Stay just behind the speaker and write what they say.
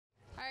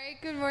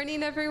Good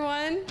morning,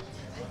 everyone.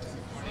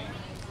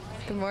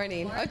 Good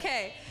morning.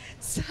 Okay,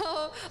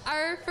 so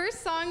our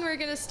first song we're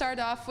going to start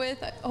off with,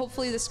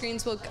 hopefully the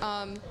screens will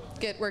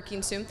get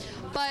working soon,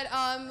 but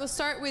we'll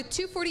start with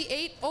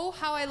 248, Oh,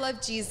 How I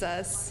Love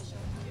Jesus.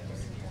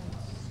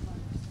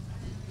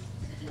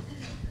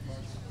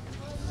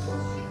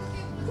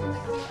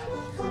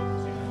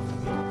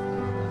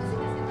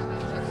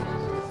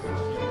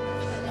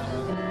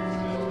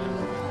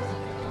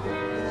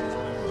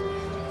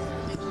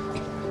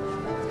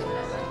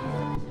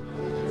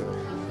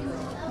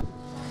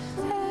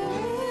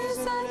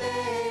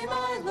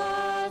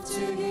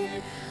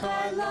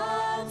 I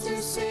love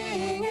to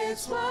sing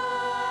its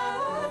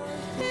word.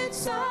 It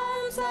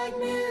sounds like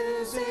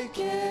music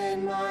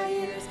in my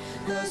ears,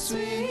 the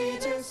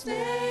sweetest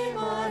name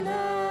on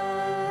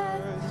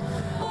earth.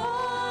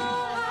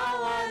 Oh,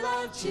 how I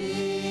love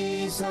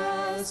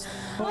Jesus.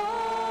 Oh,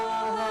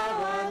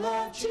 how I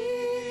love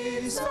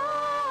Jesus.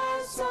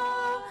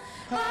 Oh,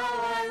 how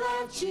I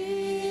love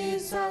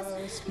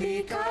Jesus,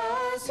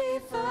 because he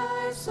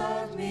first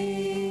loved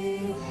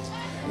me.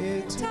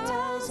 It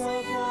tells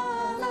me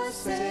of the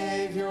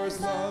Savior's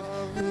love,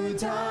 who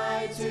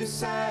died to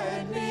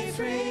set me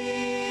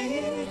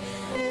free.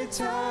 It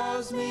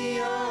tells me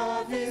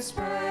of his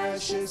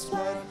precious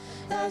blood,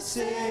 the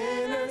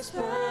sinner's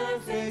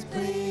perfect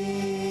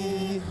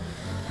plea.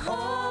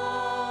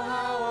 Oh,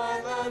 how I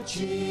love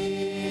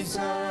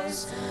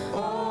Jesus.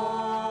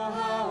 Oh,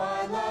 how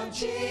I love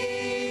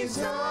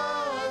Jesus.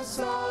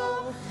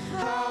 Oh,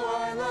 how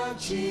I love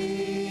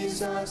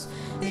Jesus,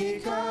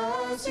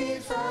 because he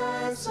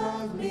first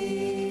loved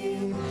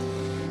me.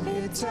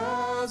 It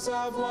tells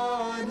of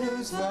one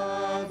whose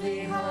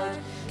loving heart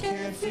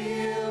can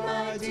feel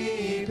my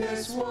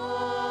deepest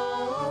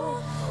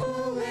woe,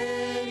 who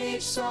in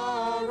each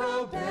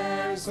sorrow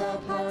bears a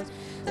part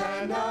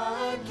that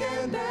none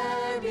can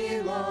bear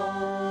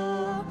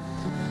below.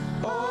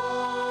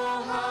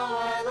 Oh, how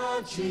I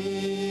love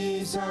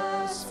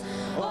Jesus.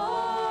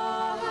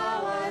 Oh,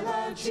 how I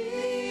love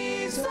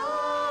Jesus.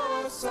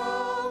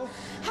 Oh,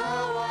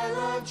 how I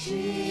love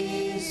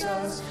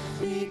Jesus,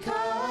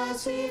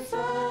 because he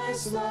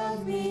first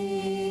loved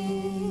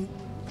me.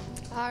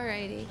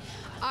 Alrighty.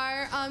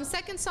 Our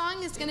second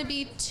song is going to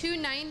be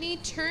 290,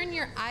 Turn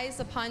Your Eyes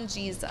Upon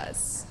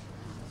Jesus.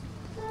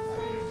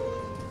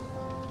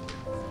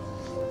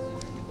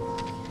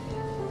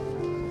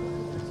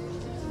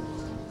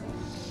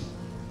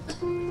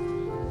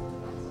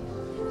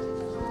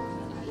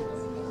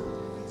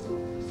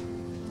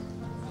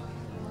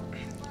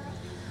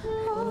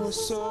 Oh,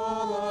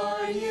 soul,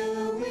 are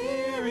you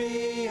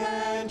weary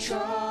and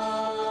troubled?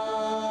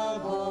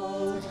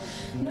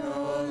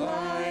 No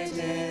light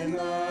in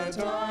the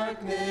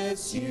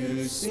darkness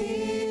you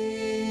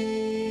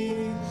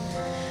see.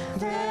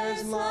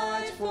 There's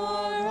light for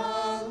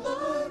a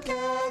look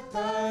at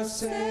the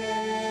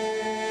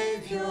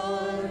Savior,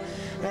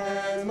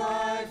 and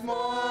life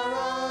more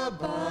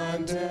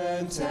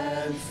abundant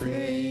and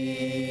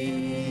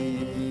free.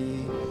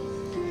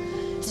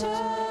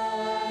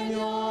 Turn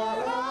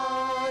your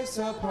eyes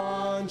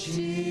upon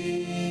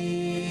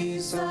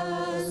Jesus,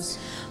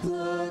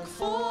 look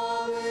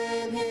full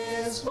in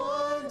his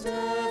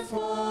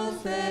wonderful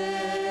face,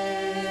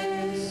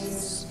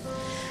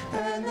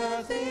 and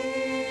the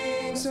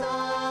things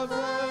of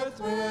earth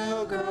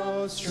will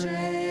grow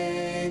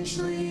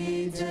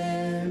strangely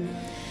dim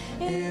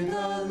in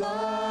the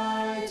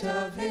light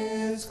of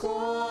his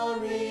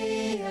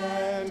glory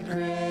and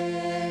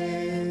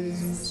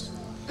grace.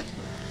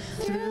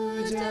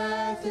 Through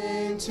death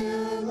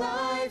into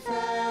life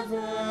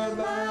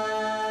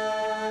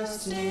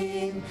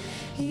everlasting,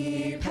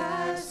 he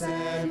passed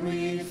and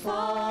we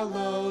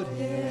followed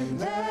him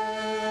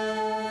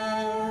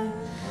there.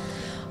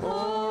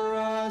 O'er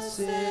us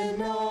sin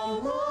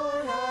no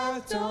more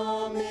hath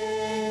dominion,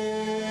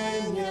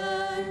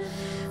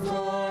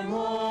 for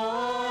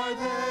more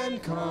than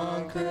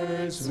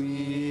conquerors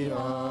we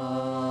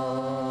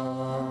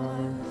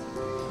are.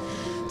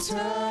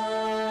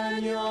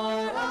 Turn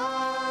your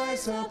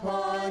eyes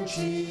upon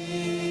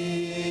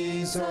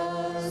Jesus,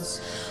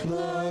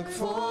 look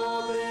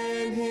full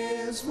in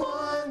his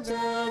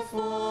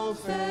wonderful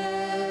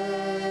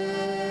face,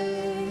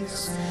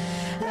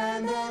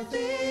 and the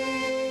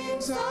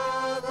things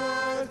of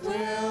earth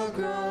will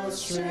grow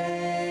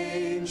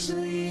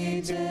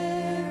strangely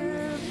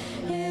dim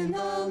in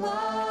the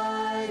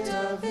light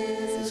of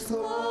his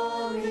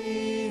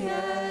glory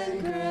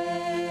and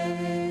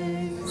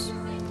grace.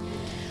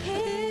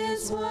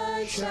 His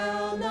word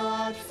shall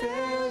not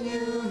fail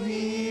you,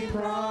 he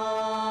promised.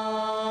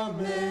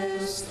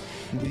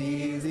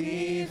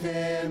 Believe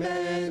him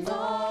and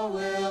all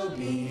will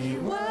be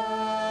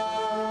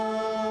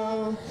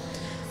well.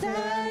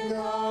 Then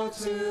go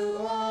to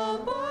a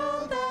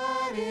world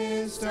that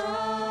is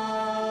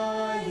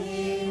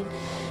dying,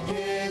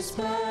 his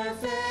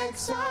perfect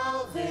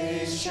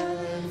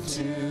salvation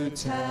to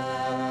tell.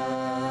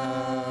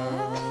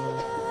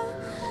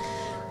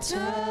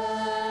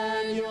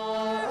 Turn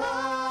your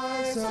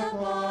eyes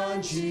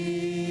upon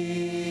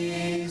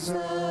Jesus,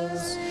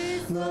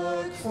 look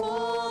look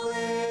full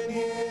in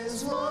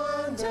his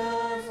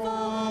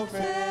wonderful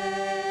face,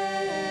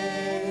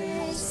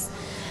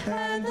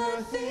 and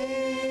the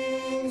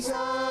things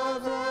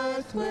of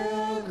earth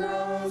will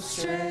grow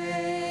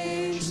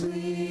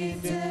strangely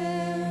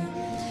dim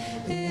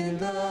in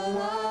the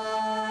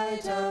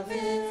light of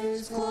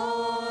his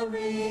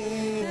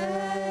glory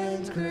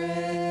and grace.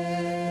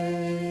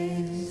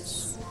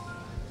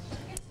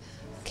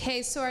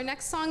 Okay, so our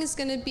next song is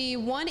going to be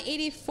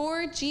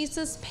 184,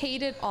 Jesus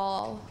Paid It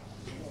All.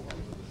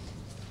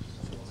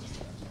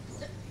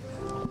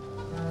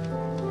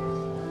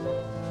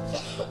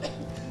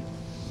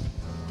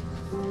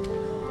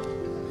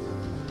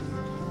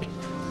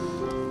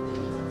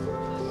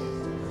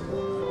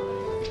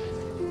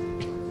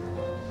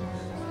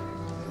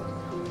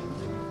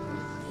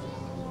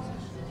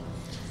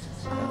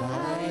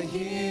 I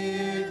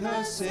hear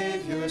the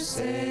Savior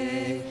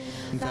say,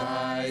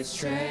 thy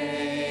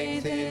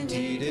strength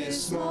indeed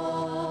is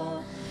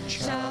small.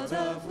 Child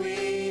of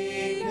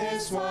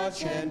weakness,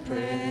 watch and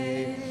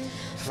pray.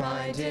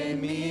 Find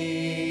in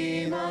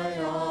me my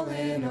all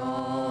in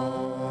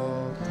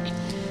all.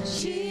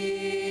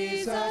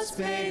 Jesus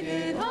paid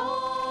it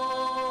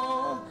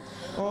all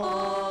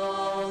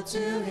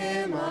to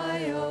him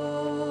I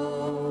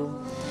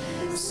owe.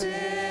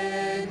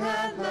 Sin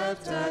had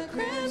left a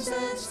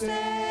crimson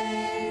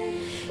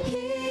stain,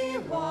 he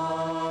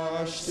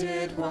washed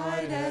it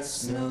white as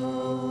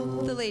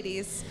snow. The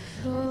ladies.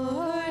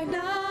 Lord,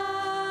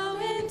 now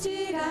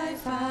indeed I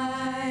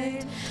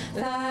find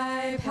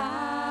thy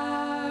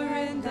power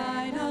and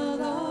thine, O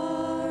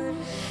Lord,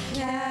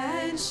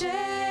 can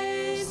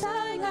chase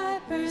thy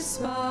leper's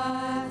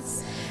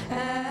spots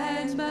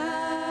and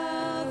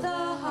melt the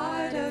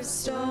heart of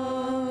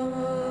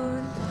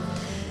stone.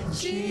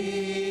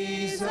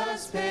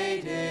 Jesus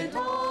paid it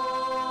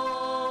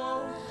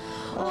all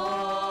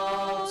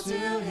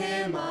to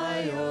him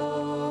I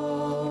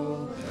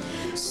owe.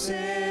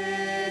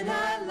 Sin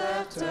had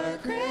left a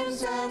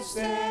crimson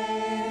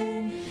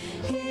stain,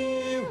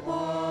 he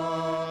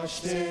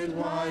washed it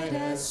white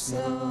as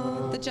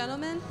snow. The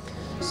gentlemen.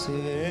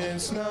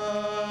 Since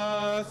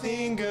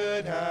nothing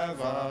good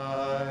have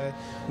I,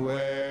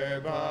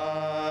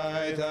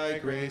 whereby thy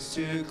grace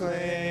to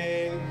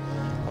claim,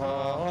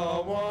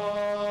 I'll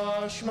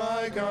wash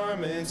my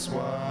garments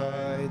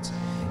white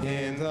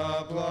in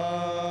the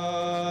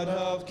blood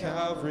of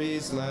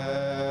Calvary's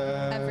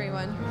Lamb.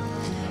 Everyone.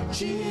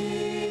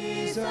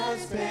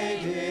 Jesus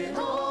paid it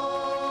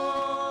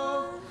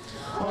all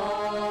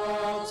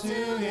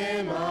to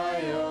him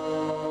I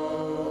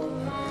owe.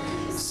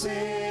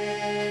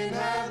 Sin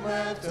had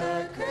left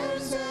a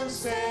crimson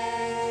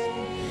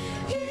stain,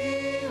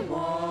 he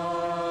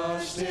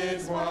washed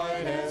it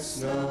white as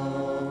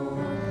snow.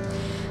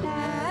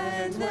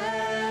 And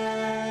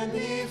then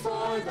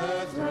before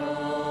the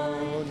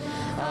throne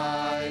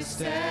I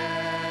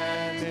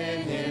stand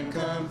in him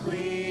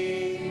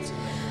complete.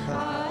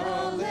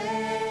 I'll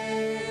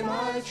lay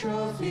my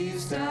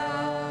trophies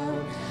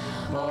down,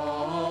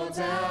 all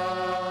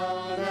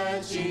down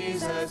at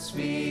Jesus'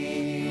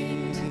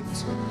 feet.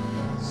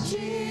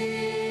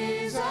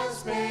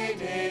 Jesus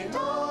paid it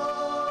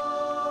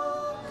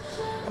all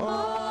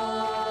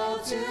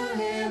to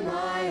him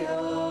I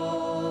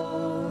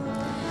owe.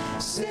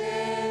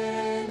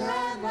 Sin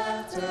had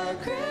left a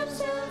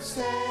crimson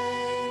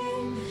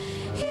stain,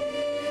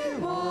 he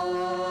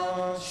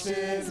washed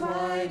it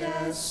white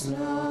as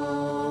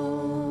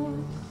snow.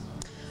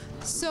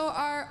 So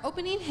our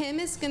opening hymn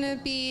is going to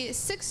be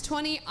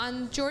 620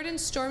 on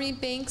Jordan's Stormy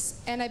Banks,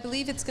 and I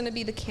believe it's going to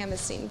be the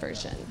canvassing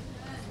version.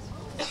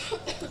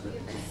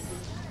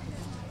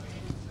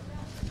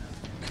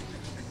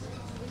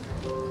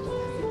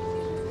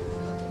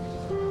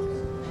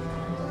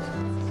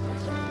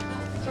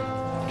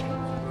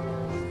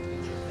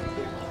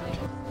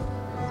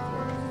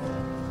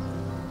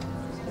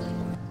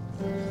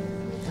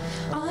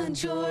 On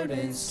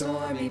Jordan's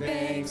stormy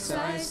banks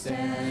I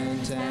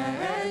stand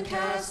and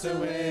cast a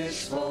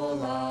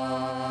wishful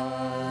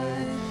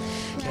eye,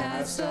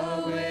 cast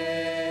a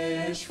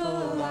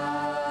wishful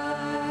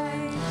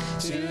eye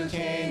to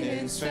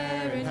Canaan's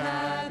fair and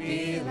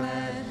happy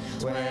land,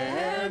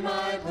 where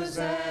my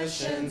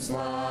possessions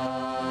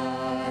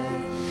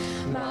lie.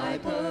 My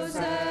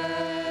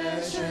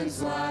possessions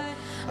lie.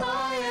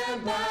 I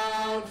am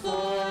bound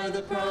for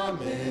the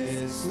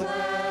promised land.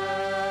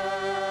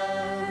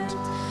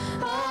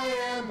 I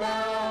am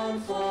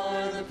bound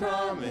for the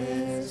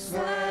promised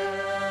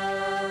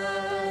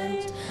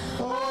land.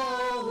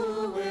 Oh,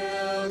 who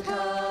will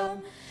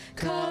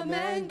come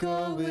and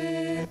go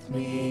with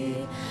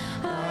me?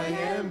 I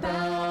am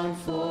bound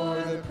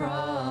for the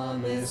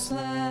promised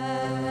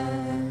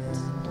land.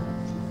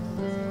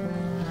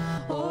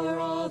 O'er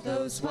all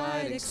those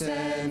wide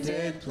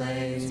extended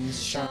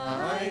plains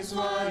shines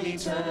one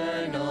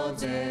eternal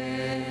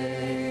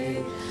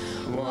day,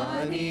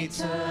 one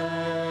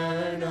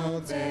eternal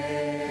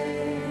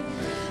day.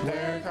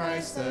 There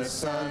Christ the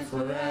Son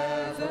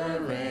forever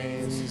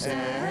reigns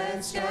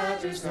and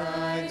scatters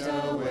night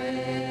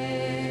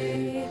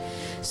away,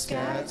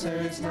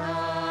 scatters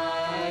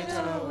night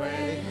away.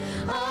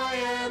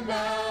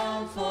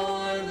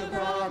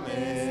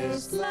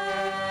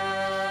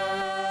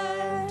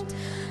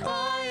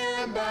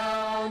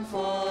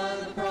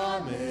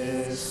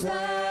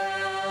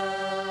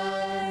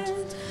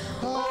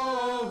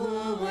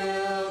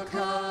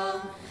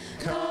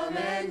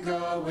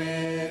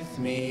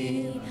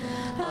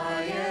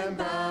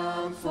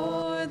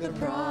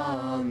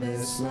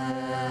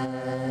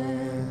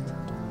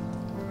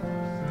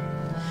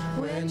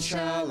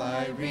 shall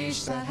I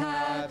reach the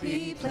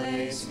happy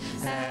place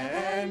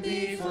and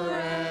be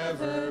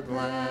forever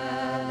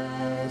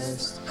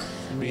blessed?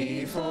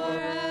 Be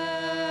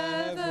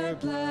forever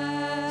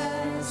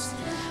blessed.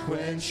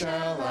 When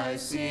shall I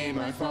see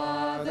my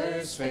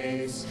Father's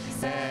face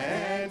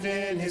and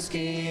in his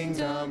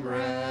kingdom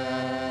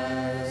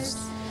rest?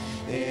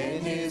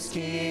 In his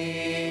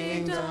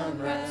kingdom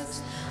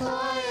rest.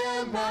 I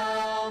am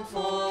bound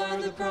for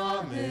the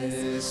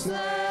promised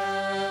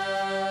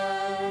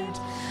land.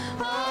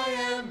 I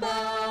am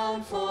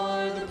bound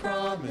for the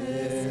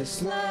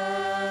promised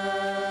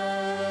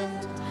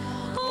land.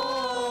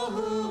 Oh,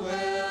 who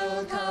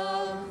will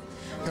come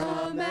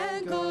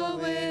and go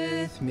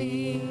with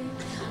me?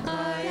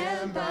 I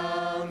am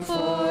bound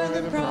for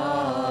the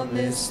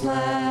promised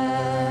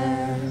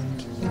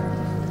land.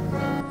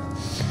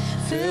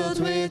 Filled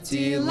with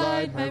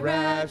delight, my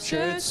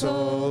raptured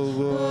soul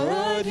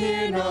would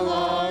here no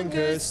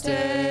longer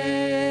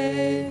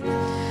stay.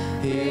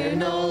 Here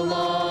no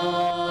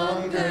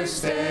longer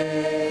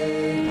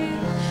stay.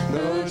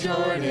 Though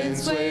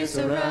Jordan's waves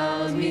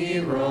around me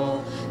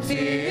roll,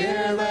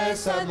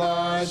 fearless I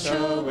launch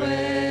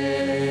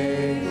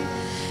away.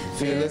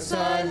 Fearless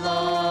I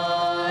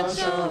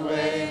launch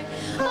away.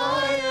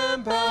 I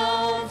am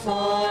bound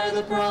for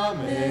the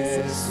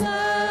promised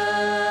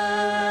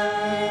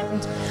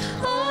land.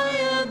 I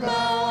am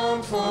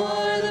bound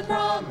for the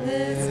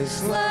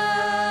promised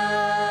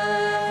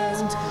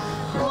land.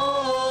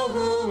 Oh,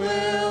 who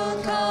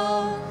will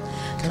come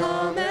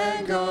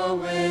and go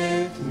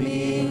with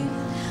me?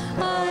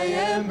 I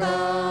am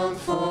bound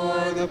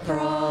for the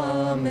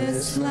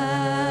promised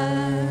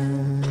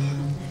land.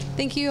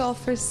 Thank you all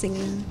for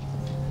singing.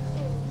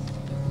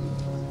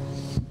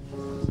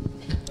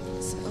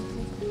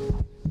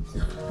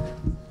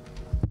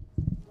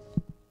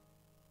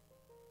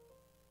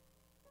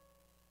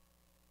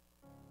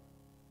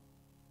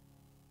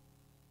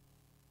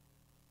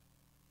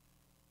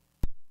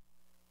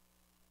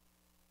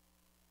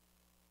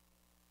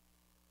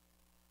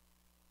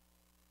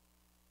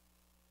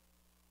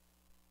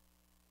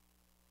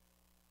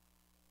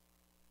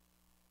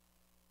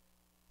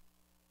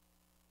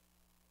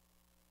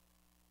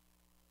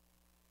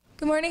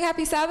 Good morning,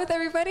 happy Sabbath,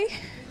 everybody.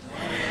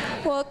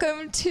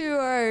 Welcome to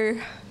our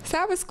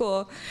Sabbath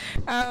school.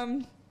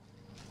 I'm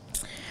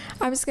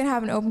just going to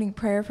have an opening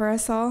prayer for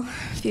us all,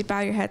 if you'd bow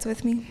your heads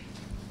with me.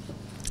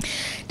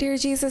 Dear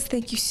Jesus,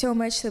 thank you so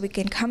much that we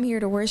can come here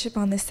to worship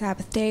on this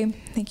Sabbath day.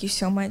 Thank you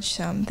so much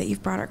that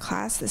you've brought our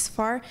class this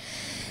far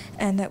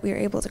and that we are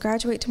able to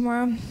graduate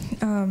tomorrow.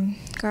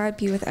 God,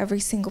 be with every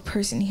single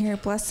person here.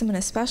 Bless them in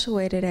a special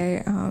way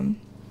today.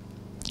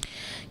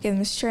 Give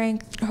them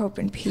strength, hope,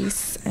 and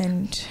peace,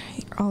 and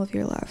all of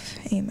your love.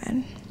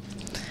 Amen.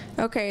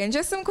 Okay, and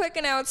just some quick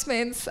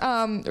announcements.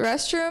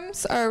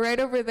 Restrooms are right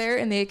over there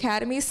in the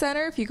Academy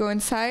Center if you go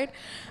inside.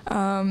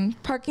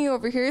 Parking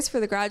over here is for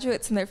the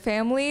graduates and their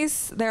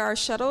families. There are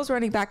shuttles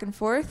running back and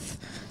forth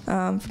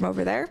from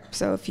over there.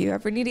 So if you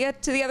ever need to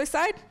get to the other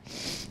side,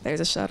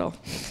 there's a shuttle.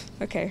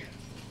 Okay.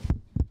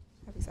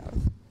 Happy Sabbath.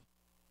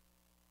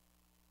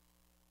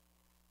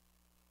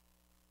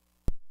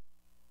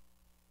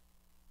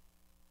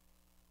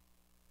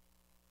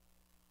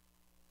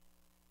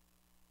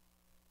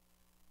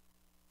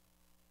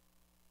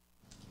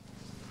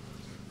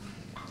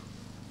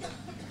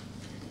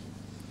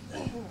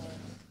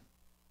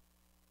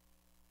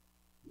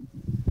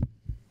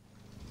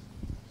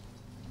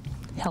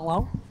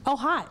 Hello? Oh,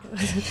 hi.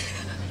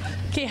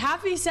 Okay,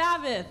 happy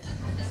Sabbath.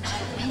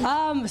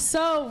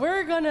 So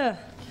we're gonna,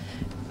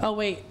 oh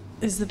wait,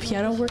 is the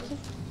piano working?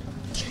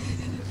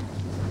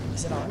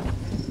 Is it on?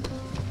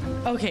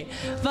 Okay,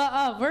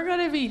 but we're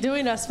gonna be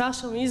doing a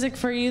special music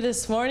for you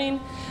this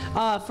morning.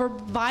 For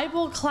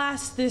Bible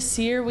class this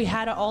year, we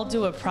had to all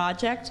do a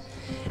project,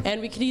 and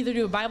we could either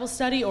do a Bible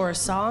study or a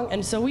song,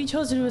 and so we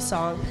chose to do a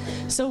song.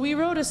 So we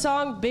wrote a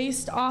song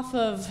based off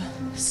of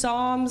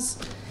Psalms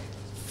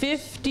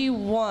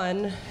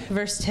 51,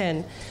 verse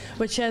 10,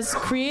 which says,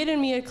 "Create in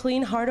me a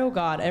clean heart, O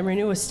God, and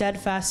renew a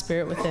steadfast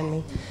spirit within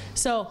me."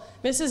 So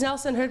Mrs.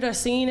 Nelson heard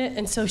us singing it,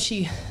 and so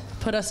she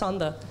put us on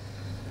the,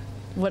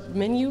 what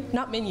menu?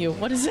 Not menu,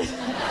 what is it?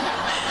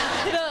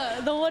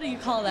 the what do you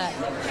call that?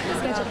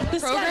 The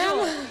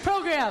program?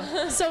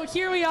 Program. So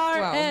here we are,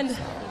 wow. And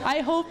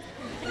I hope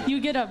you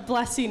get a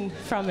blessing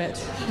from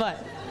it,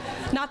 but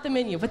not the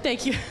menu, but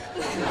thank you.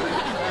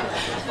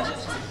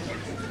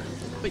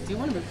 Wait, do you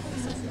want to move?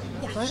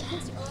 What?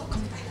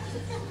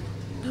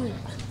 No.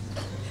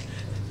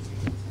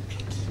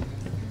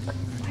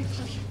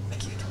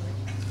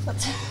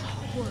 Let's.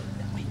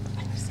 Wait, I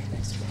understand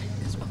this.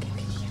 Okay.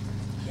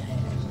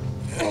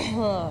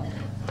 Yeah.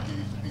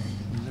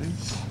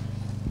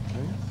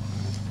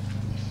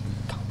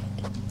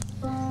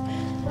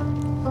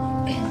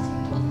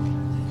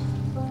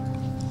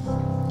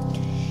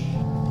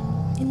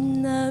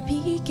 In the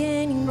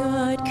beginning,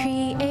 God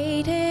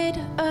created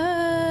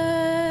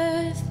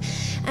earth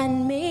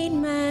and made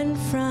man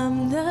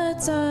from the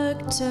dark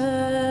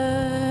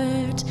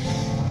dirt.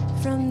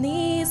 From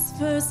these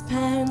first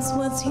parents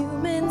was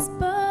human's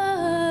birth.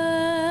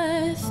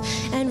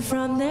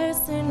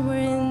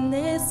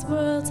 this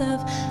world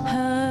of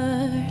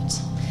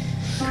hurt.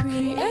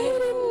 Create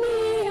in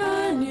me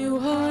a new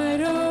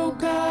heart, oh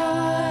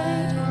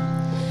God,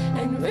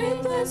 and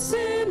rid the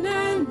sin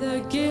and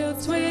the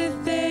guilt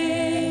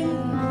within,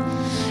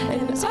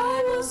 and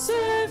I will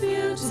serve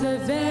you to the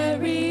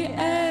very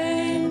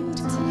end.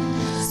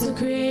 So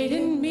create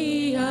in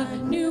me a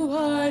new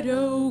heart,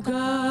 oh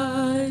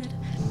God.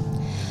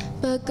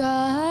 But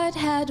God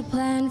had a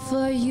plan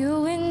for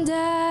you and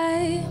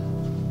I,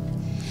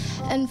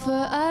 and for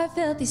our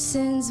filthy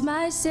sins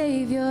my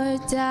Savior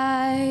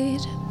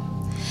died,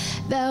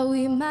 that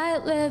we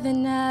might live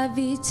and have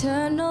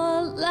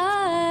eternal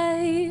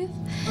life.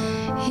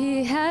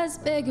 He has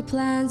bigger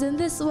plans in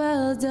this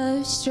world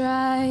of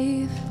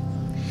strife.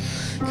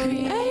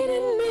 Create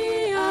in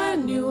me a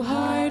new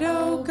heart,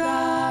 oh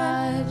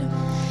God,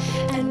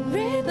 and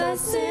rid the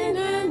sin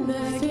and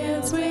the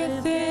guilt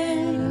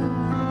within,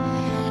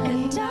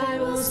 and I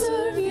will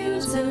serve you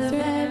to the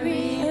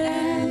very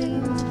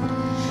end.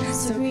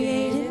 So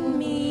create in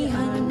me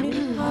a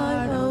new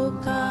heart, oh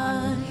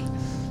God.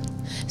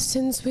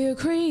 Since we're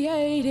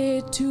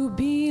created to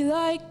be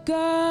like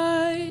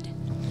God,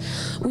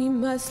 we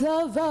must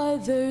love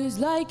others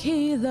like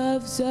He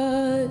loves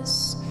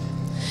us.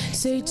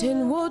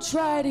 Satan will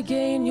try to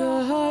gain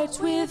your heart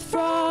with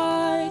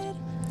fraud,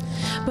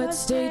 but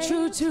stay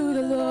true to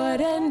the Lord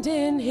and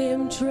in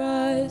Him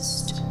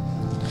trust.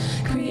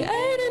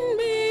 Create in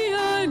me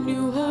a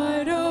new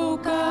heart, oh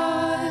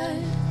God,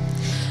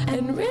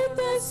 and rid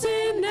the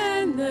sin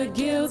and the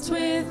guilt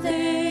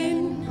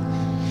within,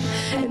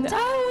 and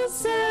I will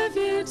serve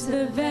you to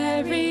the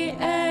very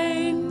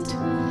end.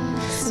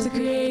 So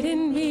create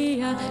in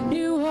me a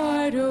new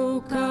heart, oh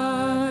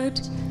God.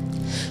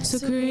 So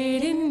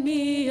create in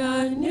me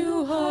a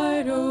new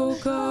heart, oh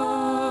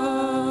God.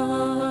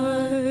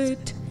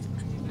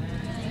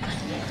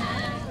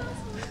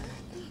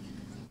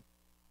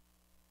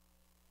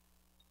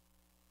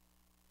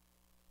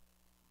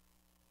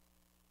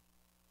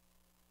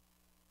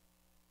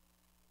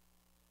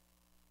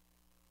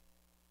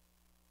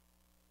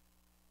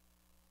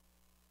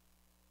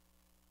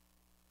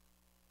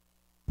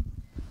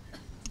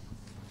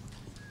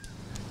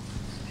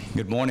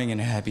 Good morning and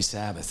a happy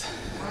Sabbath.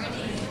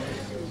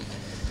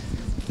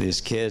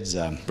 These kids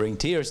bring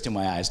tears to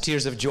my eyes,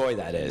 tears of joy,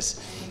 that is.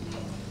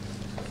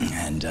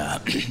 And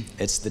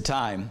it's the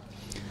time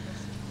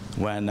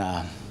when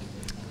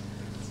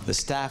the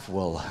staff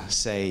will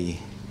say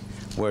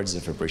words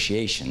of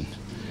appreciation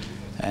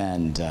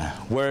and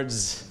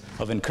words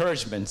of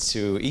encouragement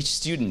to each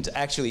student,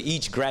 actually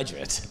each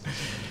graduate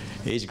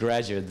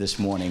this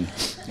morning.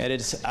 And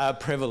it's our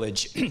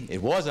privilege,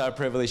 it was our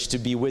privilege to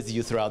be with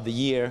you throughout the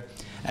year,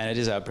 and it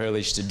is our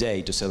privilege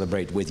today to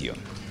celebrate with you.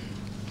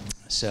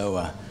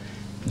 So,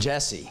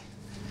 Jesse,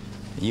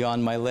 you're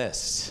on my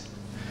list.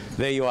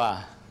 There you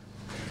are.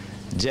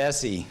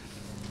 Jesse,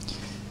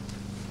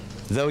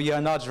 though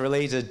you're not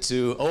related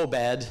to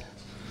Obed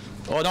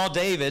or not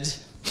David,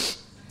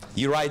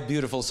 you write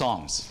beautiful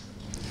songs.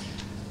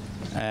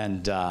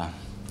 And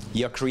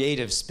your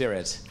creative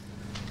spirit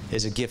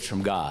is a gift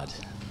from God.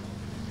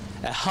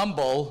 A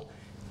humble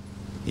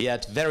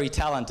yet very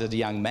talented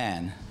young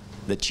man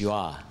that you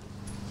are.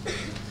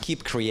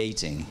 Keep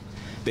creating,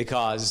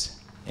 because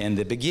in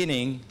the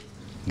beginning,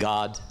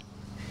 God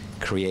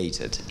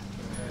created.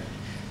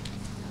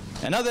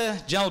 Another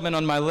gentleman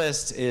on my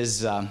list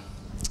is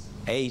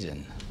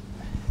Aiden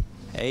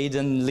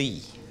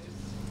Lee.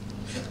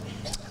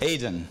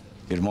 Aiden,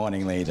 good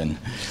morning, Aiden.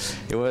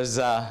 It was,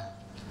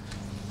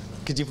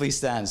 could you please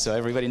stand so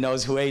everybody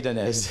knows who Aiden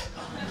is?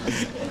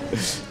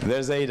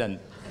 There's Aiden.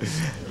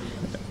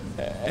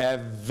 A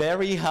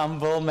very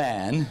humble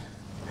man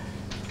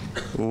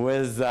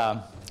with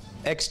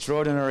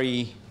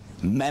extraordinary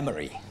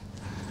memory.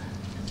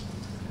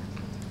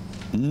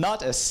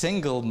 Not a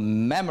single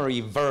memory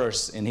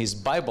verse in his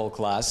Bible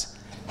class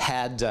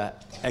had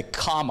a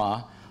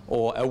comma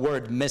or a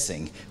word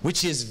missing,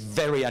 which is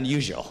very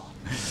unusual.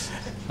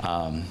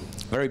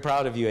 Very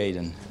proud of you,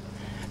 Aiden.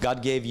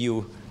 God gave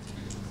you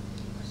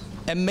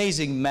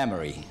amazing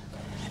memory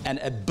and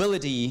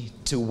ability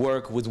to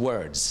work with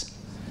words.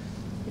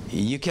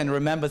 You can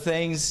remember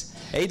things.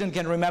 Aiden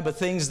can remember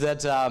things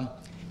that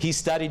he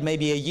studied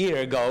maybe a year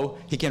ago.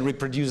 He can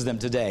reproduce them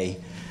today.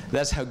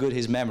 That's how good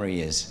his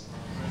memory is.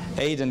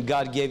 Aiden,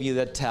 God gave you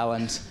that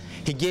talent.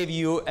 He gave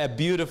you a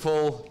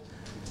beautiful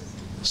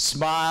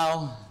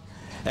smile,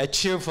 a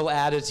cheerful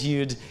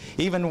attitude.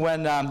 Even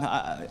when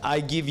I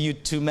give you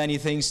too many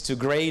things to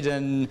grade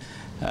and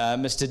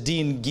Mr.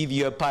 Dean give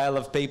you a pile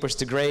of papers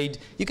to grade,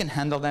 you can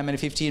handle them in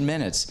 15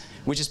 minutes,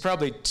 which is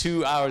probably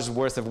 2 hours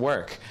worth of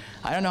work.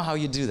 I don't know how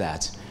you do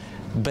that,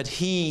 but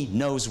he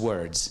knows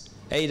words.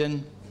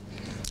 Aiden,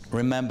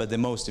 remember the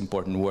most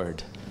important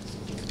word.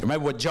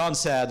 Remember what John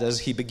said as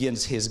he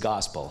begins his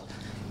gospel.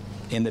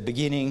 In the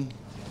beginning,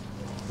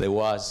 there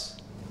was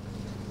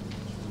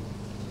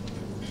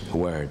a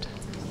word,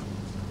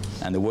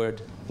 and the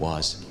word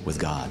was with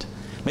God.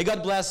 May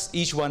God bless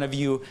each one of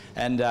you,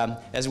 and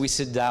as we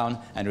sit down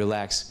and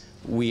relax,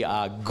 we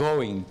are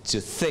going to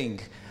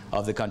think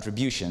of the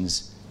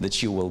contributions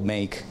that you will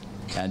make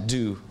and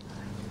do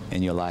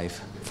in your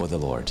life for the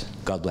Lord.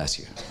 God bless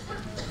you.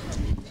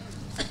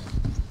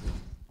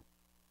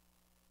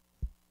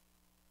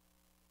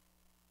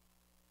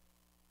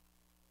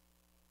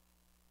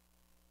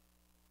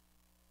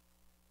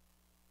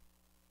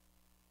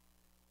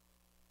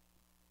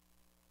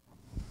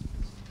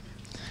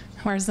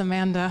 Where's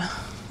Amanda?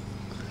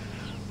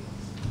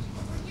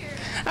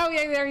 Oh,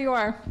 yeah, there you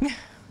are.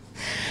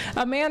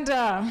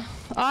 Amanda,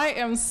 I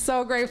am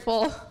so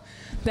grateful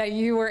that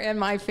you were in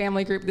my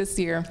family group this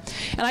year.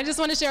 And I just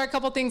want to share a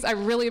couple things I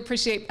really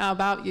appreciate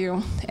about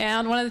you.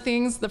 And one of the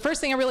things, the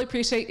first thing I really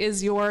appreciate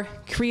is your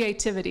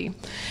creativity.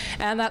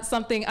 And that's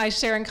something I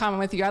share in common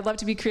with you. I'd love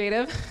to be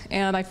creative,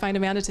 and I find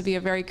Amanda to be a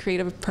very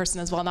creative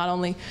person as well, not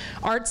only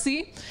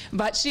artsy,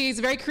 but she's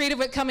very creative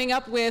with coming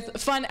up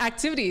with fun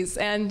activities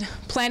and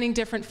planning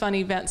different fun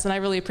events, and I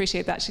really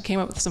appreciate that. She came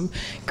up with some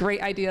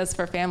great ideas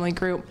for family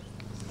group.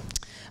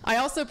 I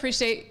also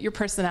appreciate your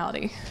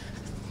personality.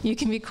 You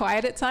can be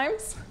quiet at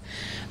times,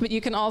 but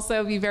you can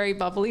also be very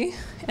bubbly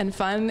and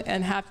fun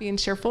and happy and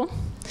cheerful.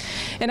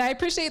 And I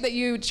appreciate that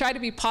you try to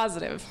be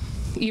positive,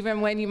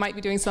 even when you might be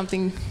doing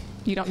something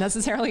you don't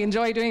necessarily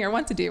enjoy doing or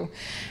want to do.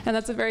 And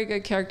that's a very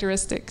good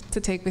characteristic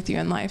to take with you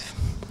in life.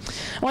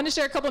 I want to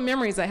share a couple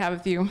memories I have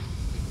of you.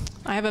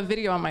 I have a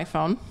video on my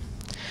phone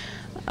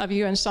of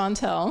you and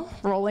Chantel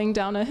rolling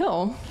down a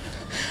hill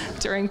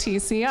during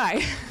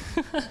TCI.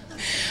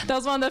 That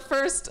was one of the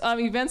first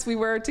events we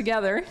were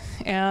together,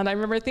 and I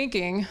remember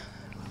thinking,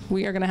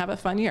 we are going to have a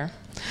fun year.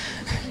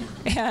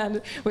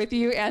 And with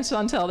you and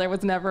Chantel, there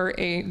was never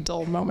a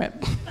dull moment.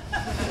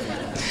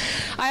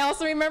 I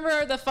also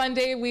remember the fun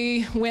day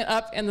we went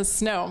up in the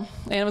snow,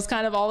 and it was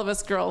kind of all of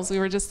us girls. We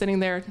were just sitting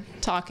there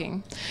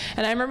talking.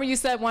 And I remember you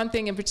said one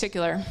thing in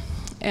particular,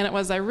 and it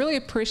was, I really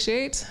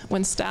appreciate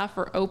when staff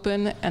are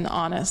open and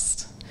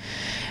honest.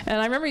 And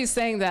I remember you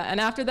saying that, and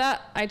after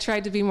that, I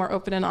tried to be more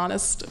open and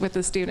honest with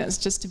the students,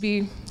 just to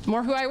be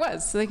more who I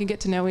was, so they can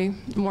get to know me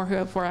more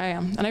who I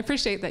am. And I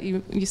appreciate that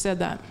you said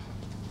that.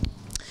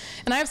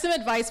 And I have some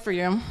advice for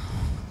you.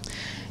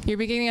 You're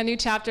beginning a new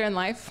chapter in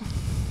life.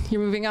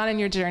 You're moving on in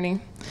your journey.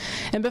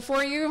 And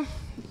before you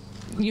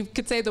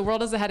could say the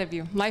world is ahead of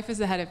you. Life is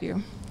ahead of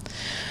you.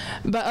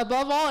 But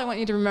above all, I want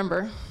you to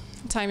remember,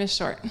 time is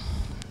short.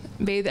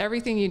 Bathe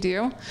everything you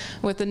do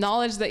with the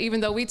knowledge that even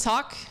though we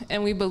talk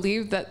and we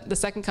believe that the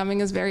second coming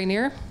is very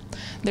near,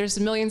 there's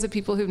millions of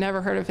people who've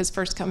never heard of his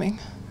first coming.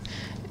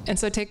 And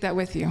so take that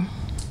with you.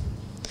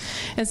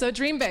 And so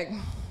dream big.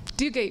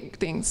 Do great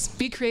things.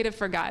 Be creative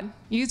for God.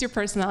 Use your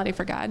personality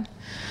for God.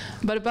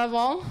 But above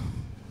all,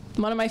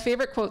 one of my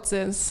favorite quotes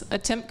is,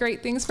 attempt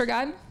great things for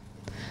God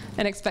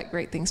and expect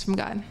great things from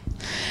God.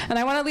 And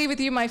I want to leave with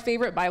you my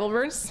favorite Bible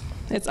verse.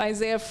 It's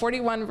Isaiah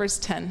 41, verse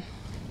 10.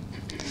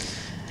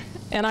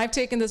 And I've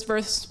taken this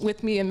verse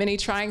with me in many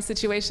trying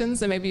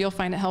situations, and maybe you'll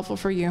find it helpful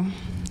for you.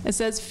 It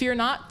says, fear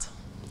not,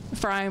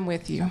 for I am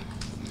with you.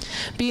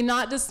 Be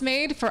not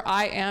dismayed, for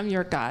I am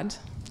your God.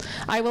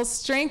 I will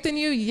strengthen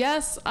you,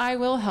 yes, I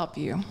will help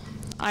you.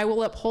 I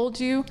will uphold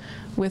you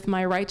with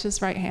my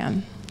righteous right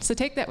hand. So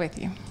take that with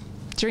you.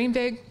 Dream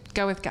big,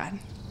 go with God.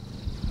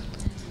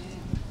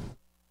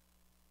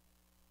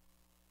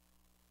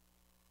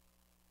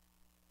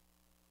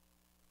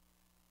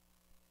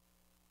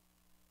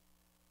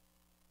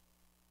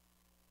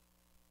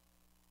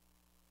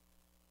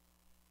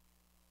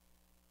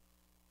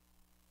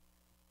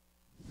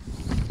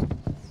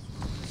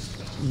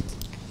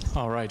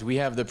 All right, we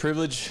have the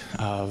privilege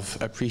of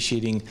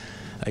appreciating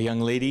a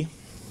young lady,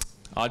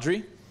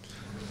 Audrey.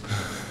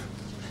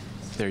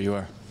 There you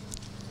are.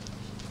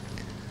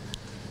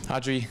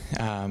 Audrey,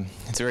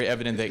 it's very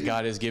evident that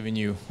God has given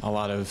you a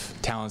lot of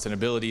talents and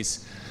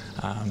abilities.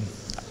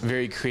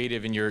 Very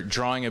creative in your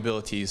drawing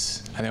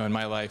abilities. I know in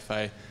my life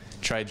I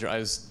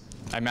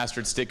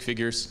mastered stick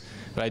figures,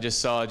 but I just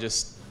saw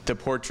the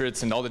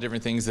portraits and all the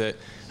different things that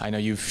I know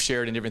you've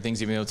shared and different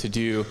things you've been able to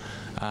do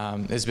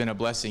has been a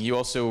blessing. You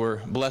also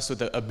were blessed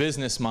with a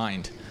business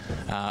mind.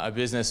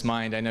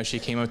 I know she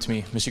came up to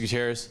me, Mr.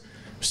 Gutierrez,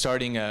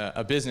 starting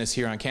a business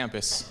here on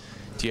campus.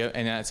 So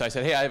I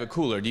said, hey, I have a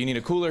cooler. Do you need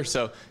a cooler?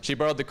 So she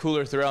borrowed the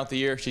cooler throughout the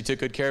year. She took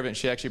good care of it, and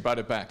she actually brought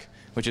it back,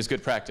 which is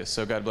good practice.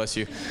 So God bless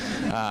you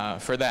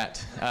for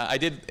that. I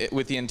did it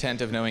with the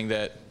intent of knowing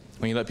that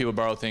when you let people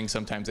borrow things,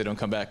 sometimes they don't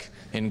come back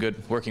in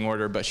good working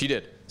order, but she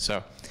did.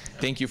 So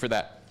thank you for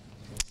that.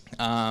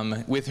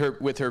 With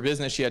her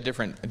business, she had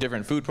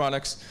different food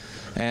products,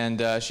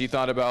 and she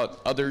thought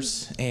about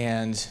others.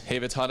 And hey,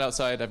 if it's hot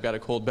outside, I've got a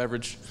cold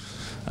beverage.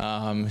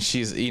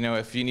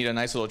 If you need a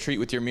nice little treat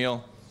with your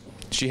meal,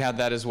 she had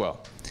that as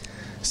well.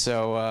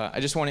 So I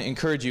just want to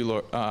encourage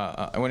you,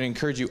 I want to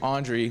encourage you,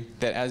 Audrey,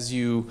 that as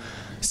you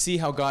see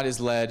how God is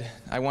led,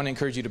 I want to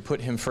encourage you to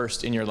put him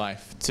first in your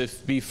life, to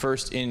be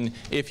first in,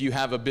 if you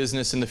have a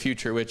business in the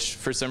future, which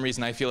for some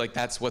reason I feel like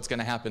that's what's going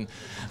to happen,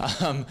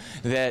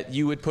 that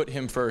you would put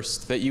him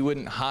first, that you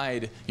wouldn't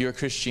hide your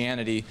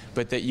Christianity,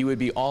 but that you would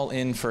be all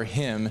in for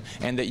him,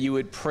 and that you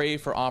would pray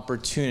for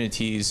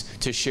opportunities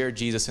to share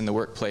Jesus in the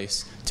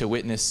workplace, to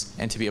witness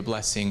and to be a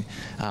blessing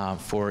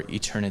for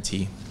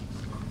eternity.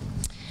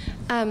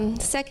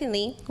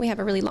 Secondly, we have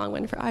a really long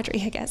one for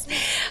Audrey, I guess.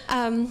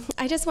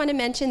 I just want to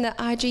mention that,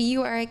 Audrey,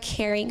 you are a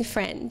caring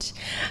friend.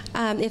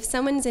 If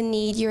someone's in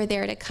need, you're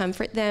there to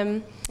comfort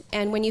them.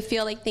 And when you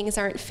feel like things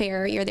aren't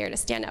fair, you're there to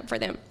stand up for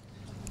them.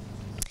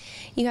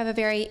 You have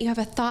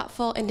a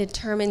thoughtful and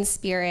determined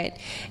spirit,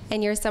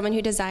 and you're someone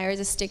who desires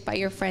to stick by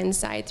your friend's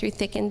side through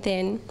thick and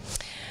thin.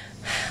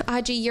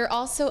 Audrey, you're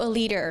also a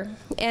leader,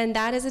 and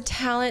that is a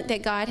talent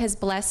that God has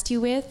blessed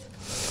you with.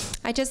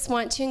 I just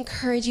want to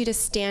encourage you to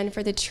stand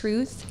for the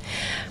truth.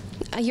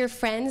 Your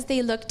friends,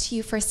 they look to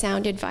you for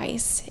sound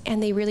advice,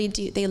 and they really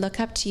do. They look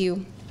up to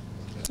you.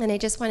 And I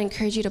just want to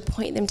encourage you to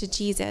point them to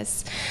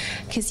Jesus,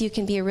 because you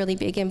can be a really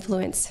big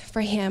influence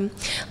for him.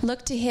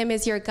 Look to him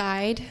as your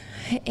guide,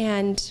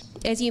 and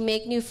as you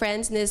make new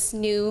friends in this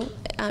new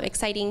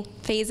exciting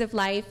phase of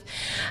life,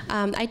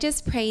 I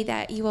just pray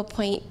that you will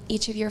point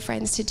each of your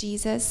friends to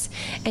Jesus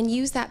and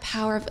use that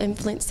power of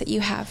influence that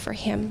you have for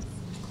him.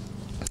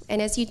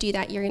 And as you do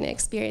that, you're going to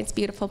experience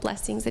beautiful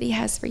blessings that he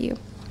has for you.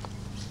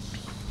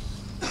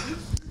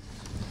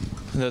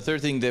 The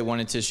third thing that I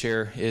wanted to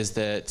share is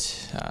that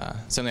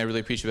something I really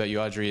appreciate about you,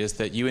 Audrey, is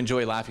that you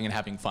enjoy laughing and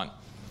having fun.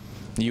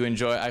 You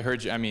enjoy, I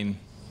heard you, I mean,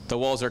 the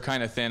walls are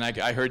kind of thin.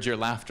 I heard your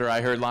laughter.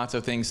 I heard lots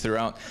of things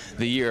throughout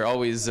the year,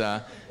 always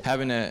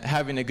having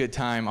a good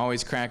time,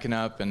 always cracking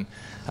up, and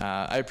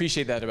I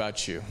appreciate that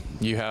about you.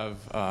 You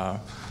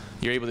have,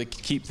 you're able to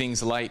keep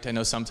things light. I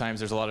know sometimes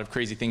there's a lot of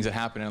crazy things that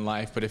happen in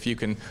life, but if you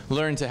can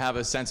learn to have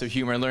a sense of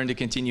humor, learn to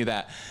continue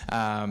that,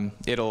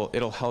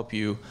 it'll help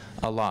you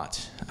a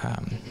lot.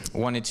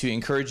 Wanted to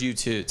encourage you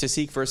to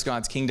seek first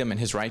God's kingdom and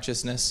his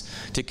righteousness,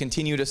 to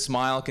continue to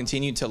smile,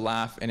 continue to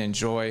laugh, and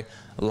enjoy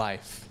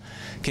life.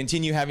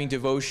 Continue having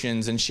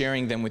devotions and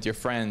sharing them with your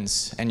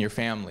friends and your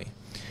family.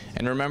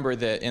 And remember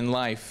that in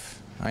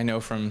life, I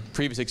know from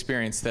previous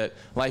experience, that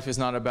life is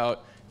not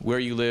about where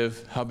you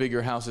live, how big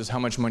your house is, how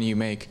much money you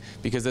make,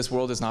 because this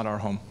world is not our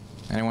home.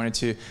 And I wanted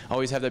to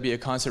always have that be a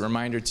constant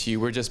reminder to you.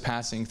 We're just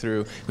passing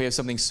through. We have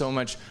something so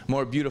much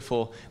more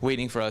beautiful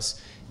waiting for us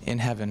in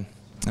heaven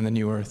and the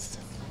new earth.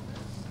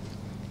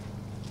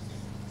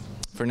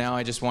 For now,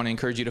 I just want to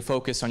encourage you to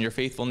focus on your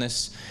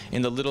faithfulness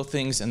in the little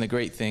things and the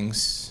great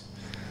things.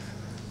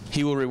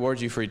 He will reward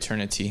you for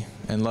eternity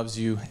and loves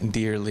you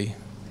dearly.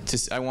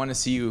 I want to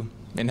see you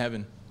in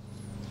heaven.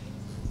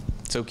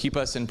 So keep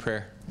us in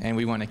prayer, and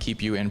we want to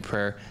keep you in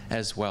prayer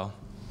as well.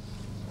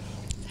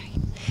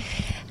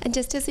 And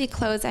just as we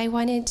close, I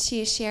wanted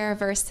to share a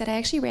verse that I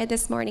actually read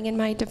this morning in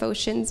my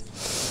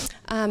devotions.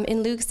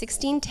 In Luke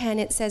 16:10,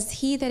 it says,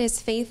 "He that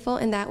is faithful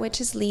in that which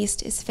is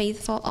least is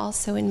faithful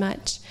also in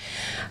much."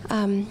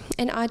 And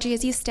Audrey,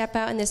 as you step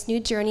out in this new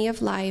journey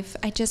of life,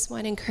 I just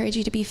want to encourage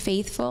you to be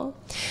faithful.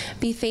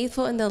 Be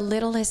faithful in the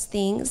littlest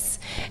things.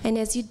 And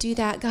as you do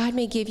that, God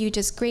may give you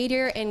just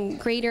greater and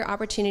greater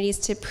opportunities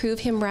to prove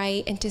him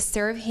right and to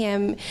serve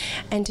him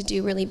and to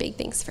do really big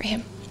things for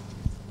him.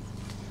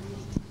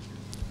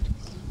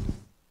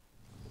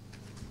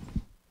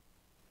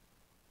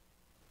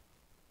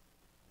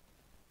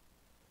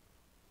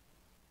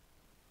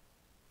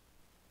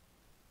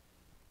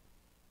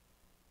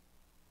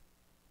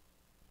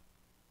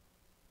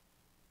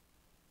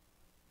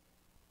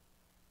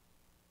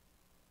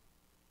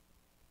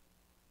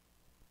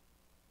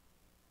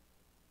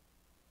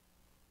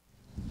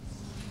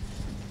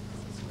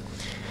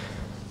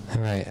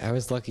 All right, I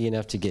was lucky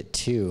enough to get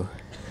 2.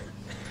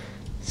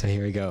 So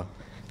here we go.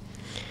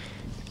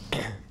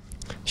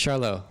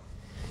 Charlo,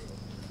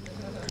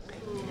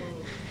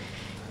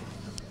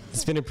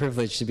 it's been a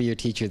privilege to be your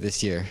teacher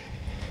this year.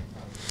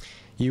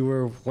 You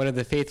were one of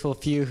the faithful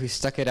few who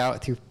stuck it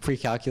out through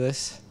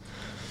pre-calculus,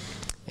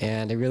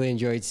 and I really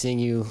enjoyed seeing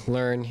you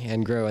learn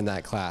and grow in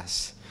that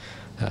class.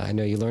 I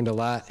know you learned a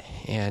lot,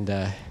 and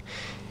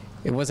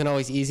it wasn't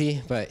always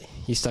easy, but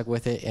you stuck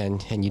with it,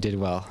 and you did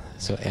well.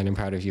 And I'm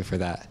proud of you for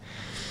that.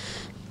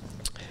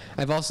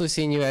 I've also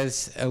seen you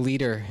as a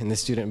leader in the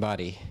student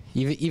body.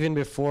 Even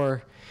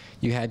before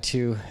you had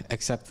to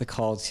accept the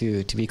call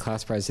to be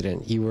class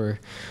president, you were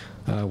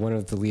one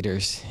of the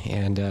leaders.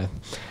 And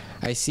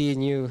I see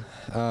in you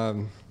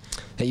that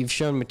you've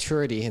shown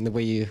maturity in the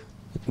way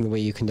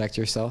you conduct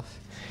yourself,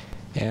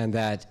 and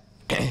that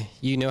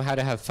you know how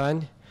to have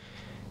fun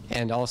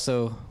and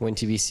also when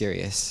to be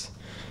serious.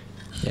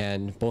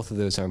 And both of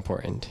those are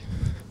important.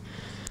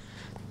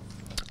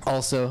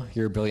 Also,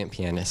 you're a brilliant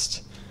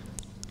pianist,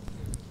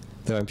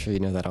 though I'm sure you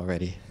know that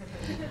already.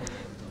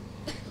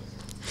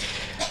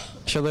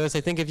 Charlotte,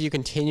 I think of you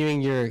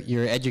continuing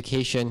your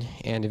education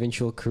and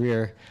eventual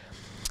career,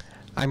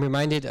 I'm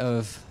reminded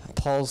of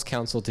Paul's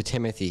counsel to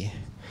Timothy,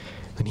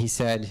 when he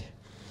said,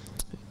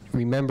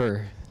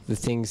 remember the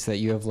things that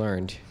you have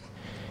learned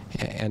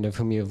and of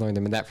whom you have learned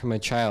them, and that from a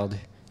child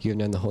you have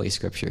known the Holy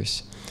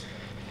Scriptures.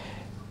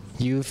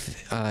 You've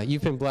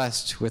been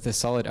blessed with a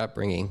solid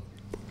upbringing,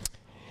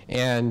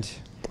 and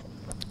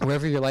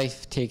wherever your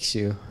life takes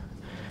you,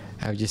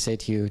 I would just say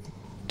to you,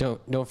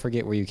 don't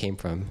forget where you came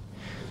from.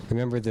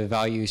 Remember the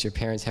values your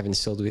parents have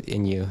instilled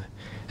within you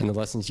and the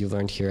lessons you've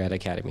learned here at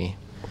Academy.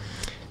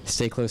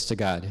 Stay close to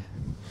God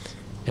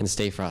and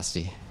stay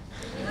frosty.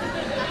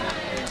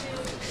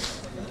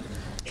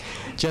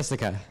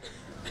 Jessica,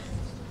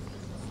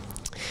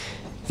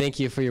 thank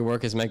you for your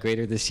work as my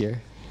grader this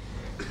year.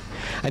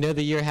 I know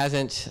the year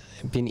hasn't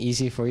been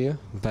easy for you,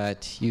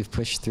 but you've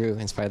pushed through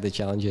in spite of the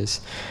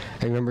challenges.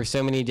 I remember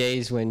so many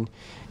days when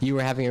you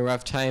were having a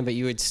rough time, but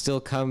you would still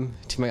come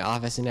to my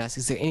office and ask,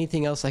 is there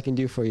anything else I can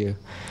do for you?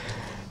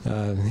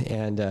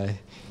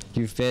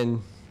 You've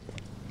been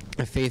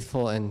a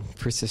faithful and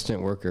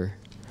persistent worker.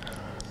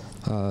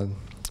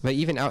 But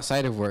even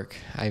outside of work,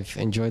 I've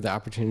enjoyed the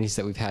opportunities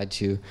that we've had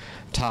to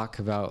talk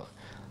about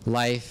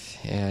life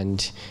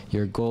and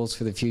your goals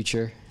for the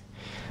future.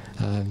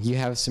 You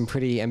have some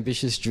pretty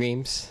ambitious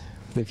dreams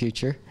for the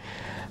future.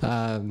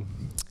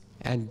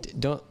 And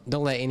don't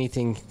let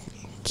anything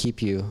keep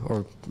you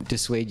or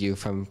dissuade you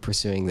from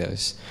pursuing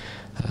those.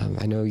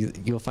 I know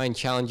you'll find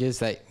challenges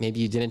that maybe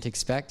you didn't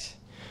expect,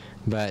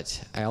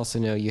 but I also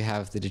know you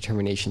have the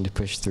determination to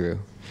push through.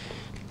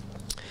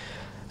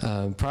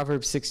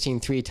 Proverbs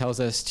 16:3 tells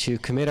us to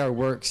commit our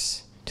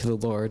works to the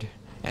Lord,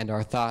 and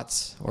our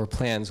thoughts or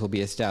plans will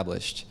be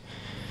established.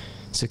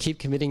 So keep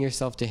committing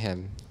yourself to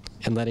Him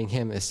and letting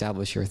Him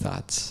establish your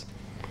thoughts.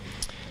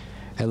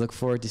 I look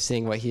forward to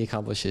seeing what He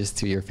accomplishes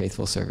through your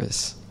faithful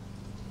service.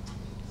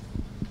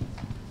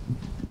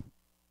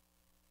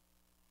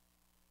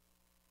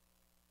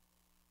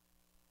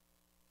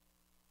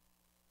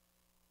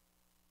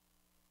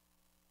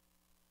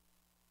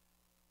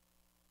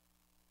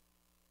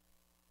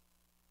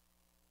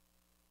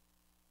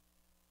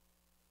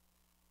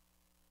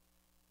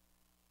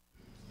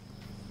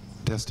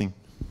 Testing.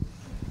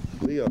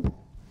 Leo,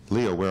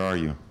 where are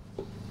you?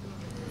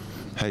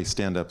 Hey,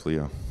 stand up,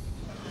 Leo.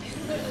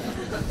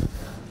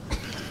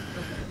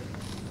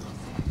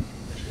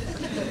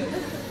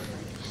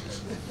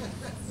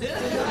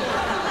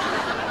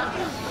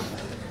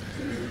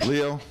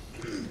 Leo,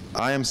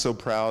 I am so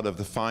proud of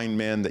the fine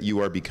man that you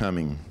are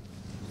becoming.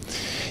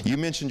 You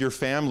mentioned your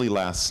family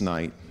last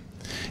night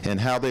and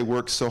how they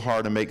worked so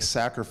hard to make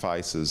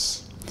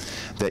sacrifices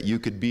that you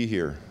could be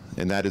here,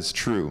 and that is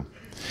true.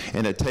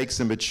 And it takes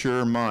a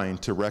mature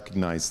mind to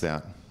recognize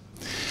that.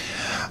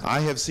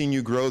 I have seen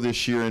you grow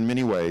this year in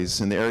many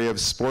ways in the area of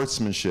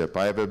sportsmanship.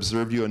 I have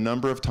observed you a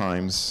number of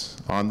times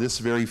on this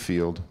very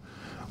field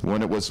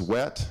when it was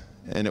wet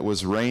and it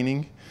was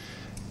raining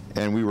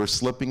and we were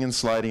slipping and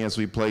sliding as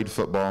we played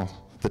football,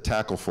 the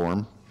tackle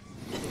form.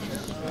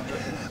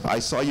 I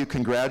saw you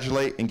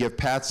congratulate and give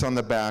pats on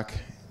the back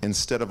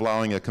instead of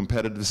allowing a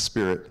competitive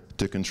spirit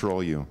to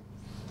control you.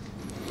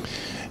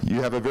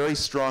 You have a very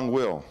strong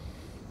will,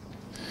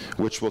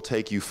 which will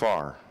take you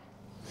far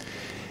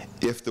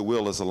if the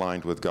will is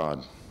aligned with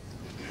God.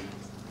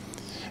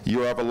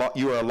 You are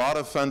a lot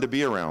of fun to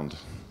be around,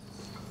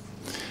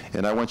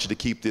 and I want you to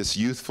keep this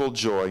youthful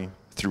joy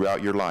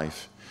throughout your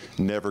life.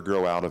 Never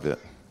grow out of it.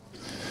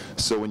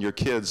 So when your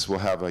kids will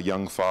have a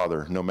young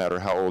father, no matter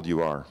how old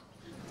you are.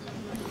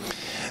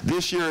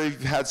 This year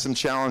you've had some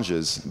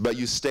challenges, but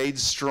you stayed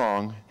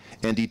strong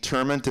and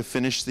determined to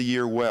finish the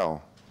year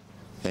well,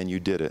 and you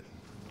did it.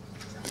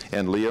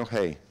 And Leo,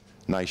 hey,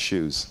 nice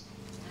shoes.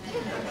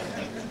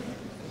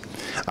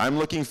 I'm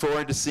looking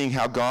forward to seeing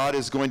how God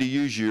is going to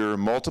use your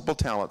multiple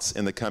talents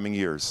in the coming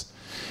years.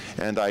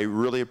 And I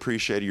really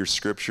appreciate your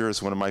scripture.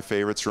 It's one of my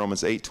favorites,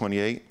 Romans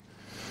 8:28.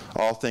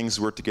 All things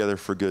work together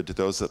for good to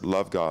those that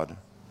love God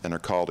and are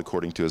called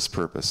according to His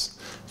purpose.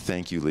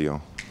 Thank you,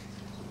 Leo.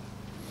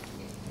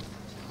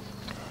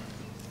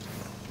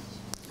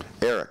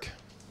 Eric.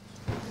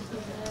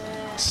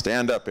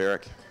 Stand up,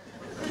 Eric.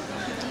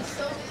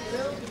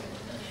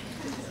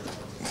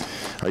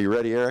 Are you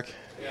ready, Eric?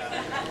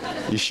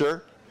 Yeah. You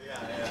sure? Yeah.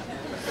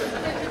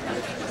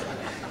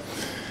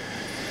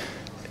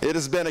 It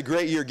has been a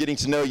great year getting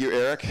to know you,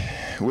 Eric,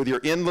 with your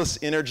endless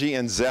energy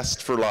and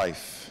zest for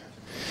life.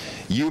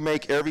 You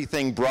make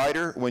everything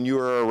brighter when you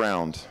are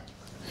around.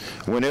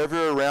 Whenever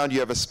you're around, you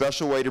have a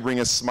special way to bring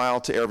a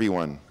smile to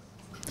everyone.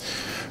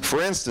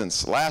 For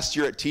instance, last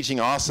year at Teaching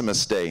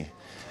Awesomeness Day,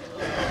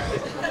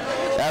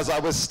 as I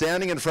was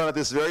standing in front of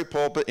this very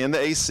pulpit in the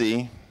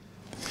AC,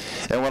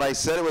 and when I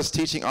said it was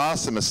Teaching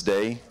Awesomeness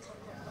Day,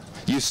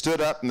 you stood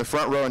up in the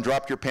front row and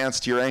dropped your pants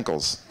to your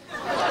ankles.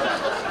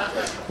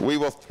 We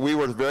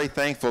were very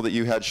thankful that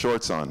you had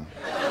shorts on.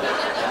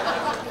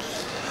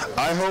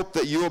 I hope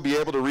that you will be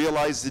able to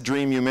realize the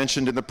dream you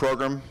mentioned in the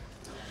program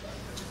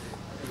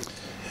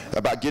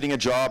about getting a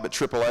job at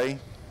AAA.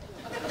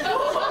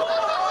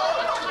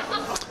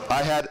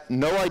 I had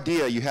no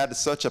idea you had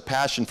such a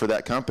passion for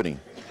that company.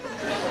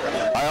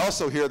 I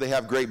also hear they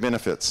have great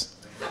benefits.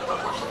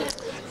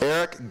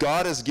 Eric,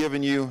 God has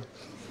given you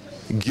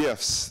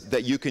gifts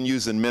that you can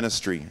use in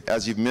ministry.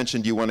 As you've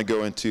mentioned, you want to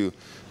go into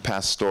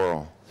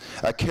pastoral.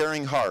 A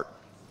caring heart,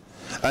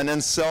 an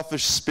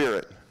unselfish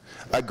spirit,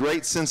 a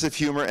great sense of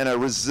humor, and a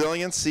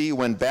resiliency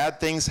when bad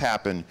things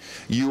happen.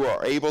 You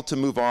are able to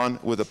move on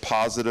with a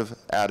positive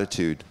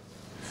attitude.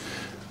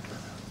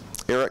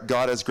 Eric,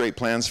 God has great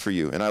plans for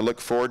you, and I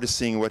look forward to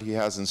seeing what he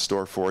has in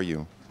store for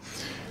you.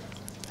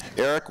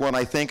 Eric, when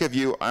I think of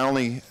you, I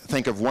only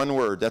think of one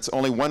word. That's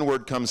only one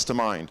word comes to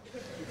mind.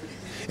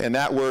 And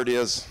that word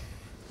is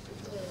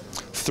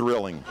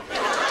thrilling.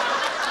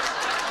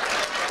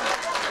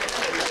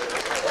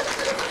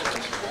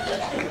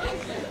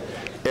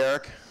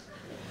 Eric,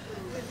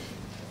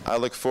 I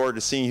look forward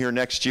to seeing you here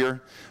next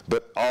year,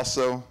 but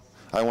also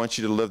I want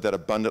you to live that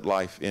abundant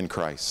life in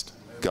Christ.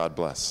 God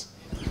bless.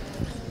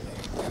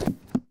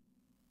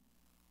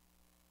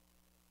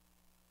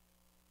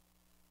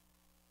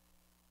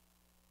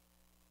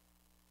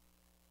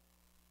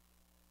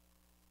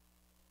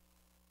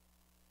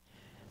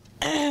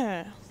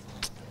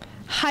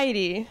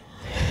 Heidi,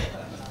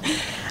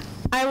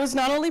 I was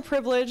not only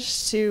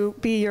privileged to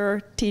be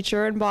your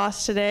teacher and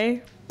boss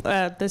today,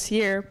 this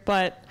year,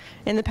 but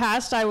in the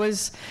past I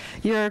was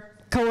your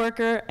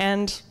coworker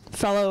and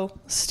fellow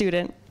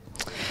student.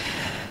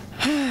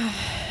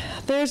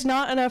 There's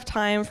not enough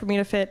time for me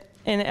to fit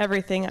in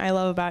everything I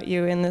love about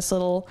you in this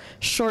little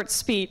short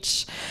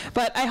speech,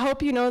 but I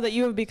hope you know that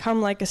you have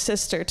become like a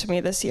sister to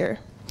me this year.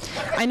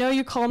 I know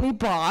you call me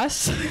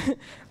boss.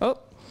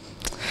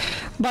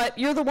 But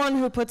you're the one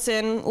who puts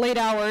in late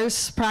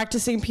hours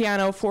practicing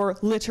piano for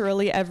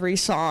literally every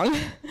song.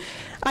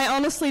 I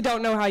honestly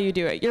don't know how you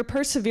do it. Your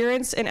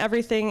perseverance in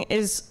everything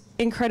is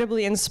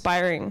incredibly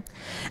inspiring.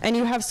 And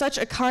you have such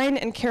a kind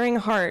and caring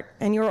heart,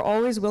 and you're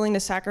always willing to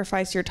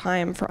sacrifice your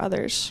time for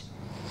others.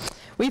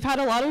 We've had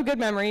a lot of good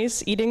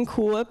memories, eating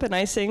Cool Whip and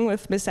icing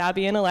with Miss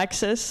Abby and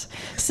Alexis,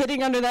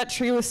 sitting under that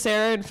tree with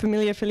Sarah and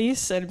Familia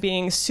Feliz and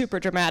being super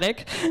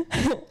dramatic,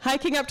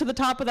 hiking up to the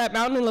top of that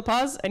mountain in La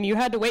Paz, and you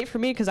had to wait for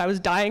me because I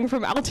was dying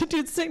from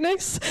altitude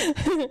sickness,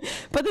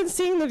 but then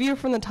seeing the view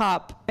from the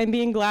top and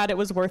being glad it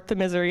was worth the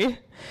misery.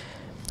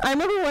 I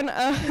remember when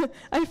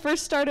I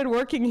first started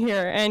working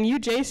here, and you,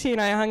 JC, and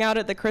I hung out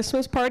at the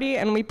Christmas party,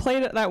 and we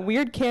played that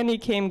weird candy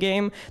cane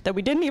game that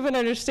we didn't even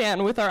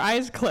understand with our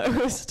eyes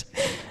closed.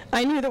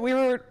 I knew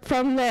that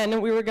from then,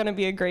 we were going to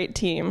be a great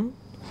team.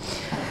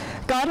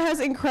 God has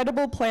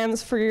incredible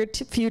plans for your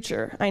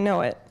future. I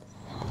know it.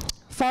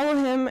 Follow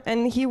him,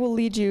 and he will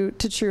lead you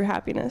to true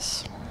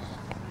happiness.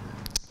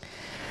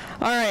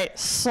 All right,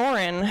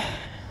 Soren.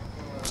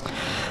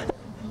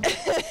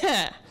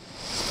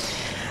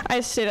 I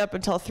stayed up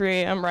until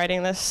 3 a.m.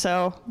 writing this,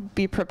 so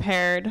be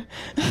prepared.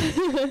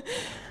 I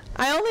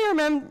only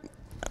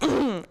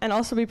remember, and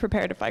also be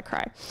prepared if I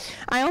cry.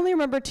 I only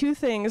remember 2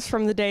 things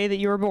from the day that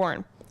you were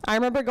born. I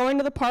remember going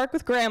to the park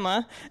with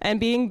Grandma and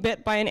being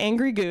bit by an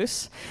angry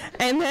goose,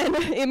 and then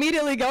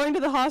immediately going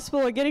to the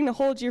hospital and getting to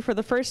hold you for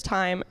the first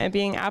time and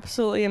being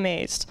absolutely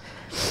amazed.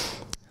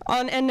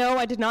 And no,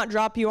 I did not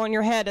drop you on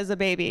your head as a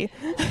baby.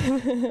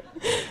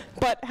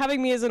 But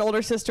having me as an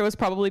older sister was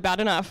probably bad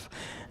enough.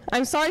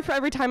 I'm sorry for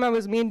every time I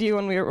was mean to you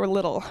when we were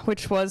little,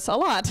 which was a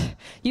lot.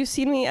 You've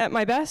seen me at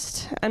my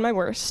best and my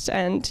worst,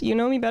 and you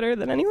know me better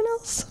than anyone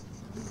else.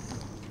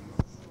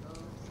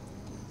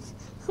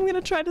 I'm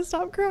gonna try to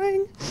stop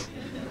crying.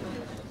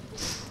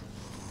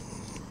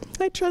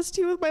 I trust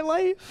you with my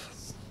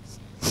life.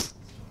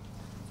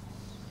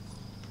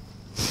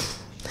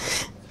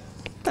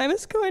 I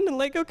miss going to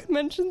LEGO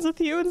conventions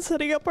with you and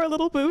setting up our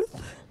little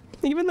booth,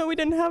 even though we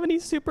didn't have any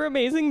super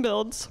amazing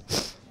builds.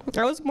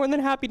 I was more than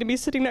happy to be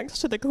sitting next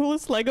to the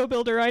coolest Lego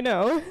builder I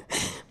know.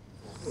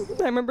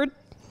 I remember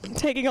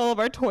taking all of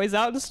our toys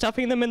out and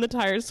stuffing them in the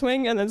tire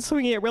swing and then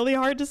swinging it really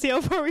hard to see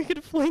how far we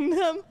could fling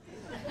them.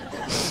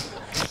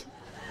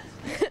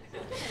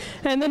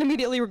 And then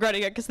immediately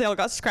regretting it because they all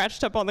got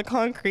scratched up on the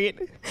concrete.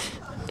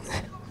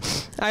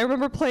 I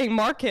remember playing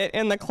Market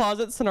in the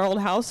closets in our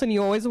old house, and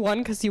you always won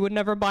because you would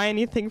never buy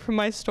anything from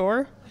my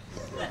store.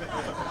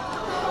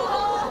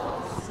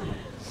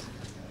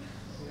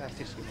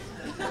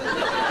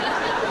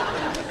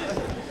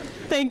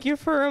 Thank you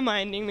for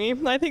reminding me.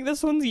 I think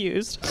this one's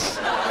used.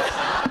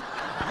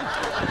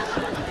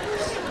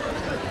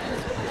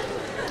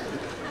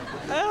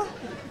 Oh.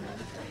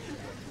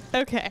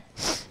 Okay,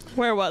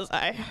 where was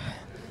I?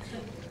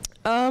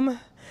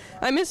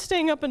 I miss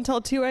staying up until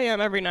 2 a.m.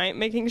 every night,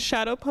 making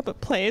shadow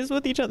puppet plays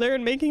with each other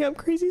and making up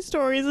crazy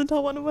stories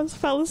until one of us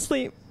fell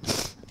asleep.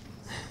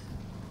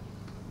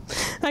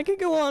 I could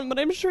go on, but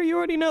I'm sure you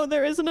already know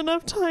there isn't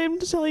enough time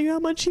to tell you how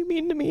much you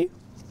mean to me.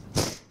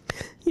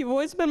 You've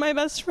always been my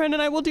best friend,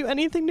 and I will do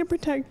anything to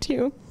protect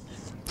you.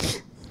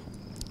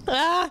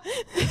 I'm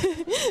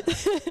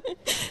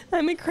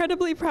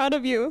incredibly proud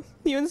of you.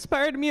 You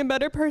inspired me a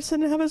better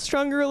person and have a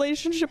stronger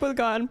relationship with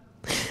God.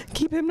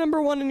 Keep him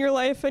number 1 in your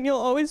life, and you'll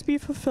always be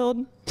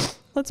fulfilled.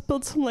 Let's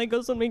build some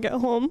Legos when we get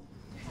home.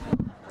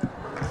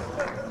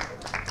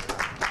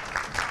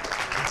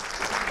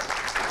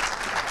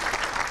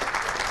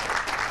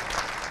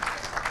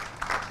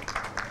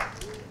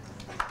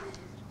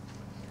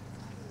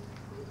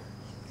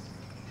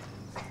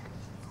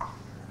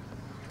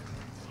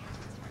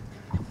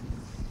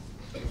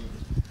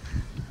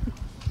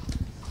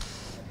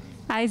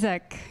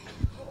 Isaac.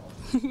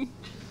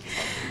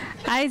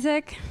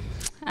 Isaac,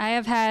 I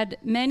have had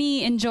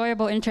many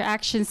enjoyable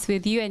interactions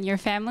with you and your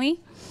family.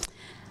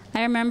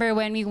 I remember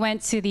when we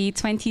went to the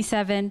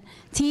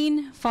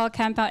 2017 fall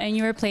campout and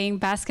you were playing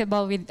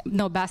volleyball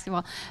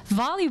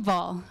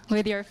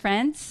with your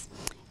friends,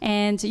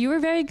 and you were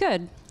very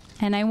good,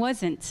 and I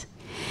wasn't.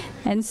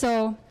 And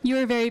so you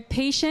were very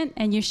patient,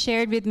 and you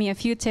shared with me a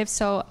few tips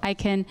so I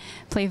can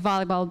play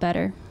volleyball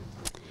better.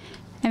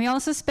 And we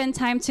also spent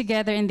time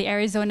together in the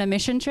Arizona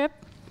mission trip.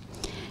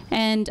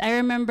 And I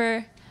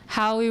remember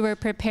how we were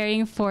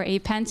preparing for a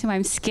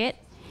pantomime skit.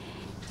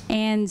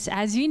 And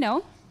as you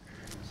know,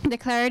 the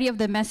clarity of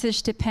the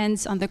message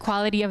depends on the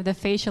quality of the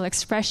facial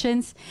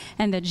expressions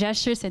and the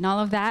gestures and all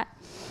of that.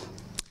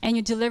 And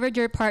you delivered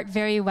your part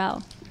very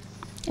well.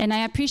 And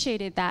I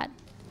appreciated that.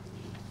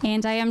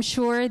 And I am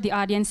sure the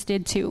audience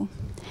did too.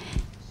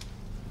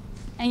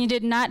 And you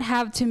did not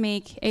have to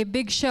make a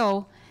big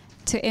show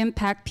to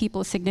impact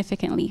people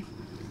significantly.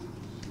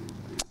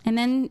 And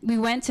then we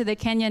went to the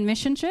Kenyan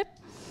mission trip.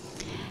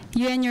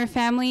 You and your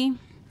family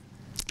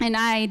and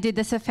I did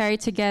the safari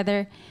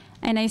together,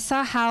 and I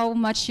saw how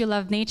much you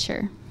love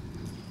nature,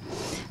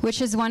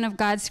 which is one of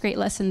God's great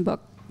lesson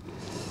book.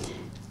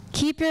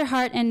 Keep your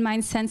heart and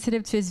mind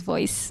sensitive to His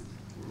voice.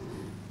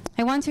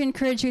 I want to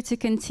encourage you to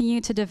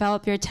continue to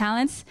develop your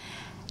talents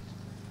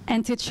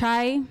and to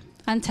try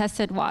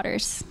untested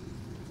waters.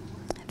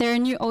 There are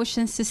new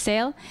oceans to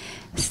sail,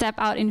 step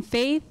out in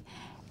faith,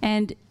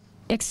 and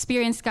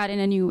experience God in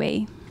a new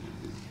way.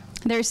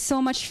 There's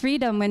so much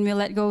freedom when we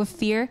let go of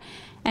fear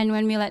and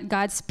when we let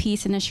God's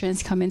peace and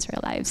assurance come into our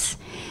lives.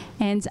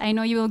 And I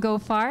know you will go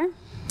far.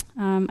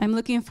 I'm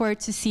looking forward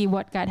to see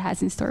what God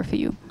has in store for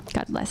you.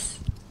 God bless.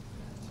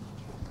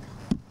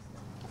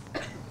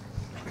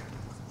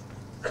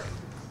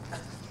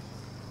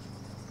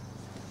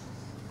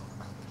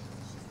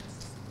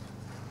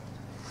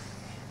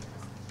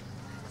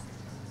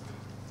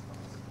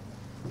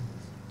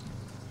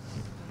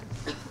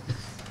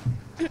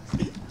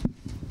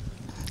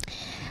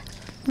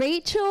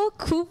 Rachel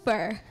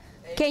Cooper,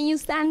 can you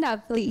stand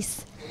up,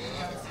 please?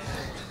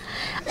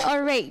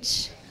 Or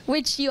Rach,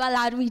 which you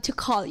allowed me to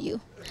call you.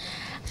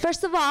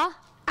 First of all,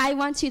 I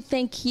want to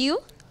thank you.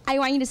 I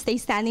want you to stay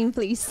standing,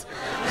 please.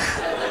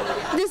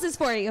 This is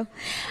for you.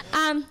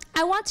 I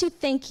want to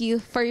thank you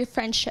for your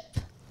friendship.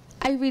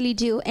 I really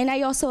do. And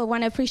I also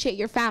want to appreciate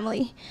your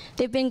family.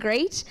 They've been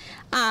great,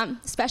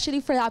 especially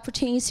for the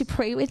opportunity to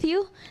pray with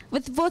you.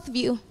 With both of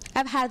you,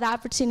 I've had the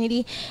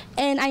opportunity,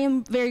 and I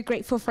am very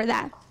grateful for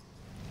that.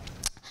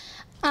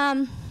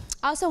 I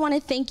also want to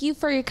thank you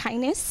for your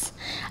kindness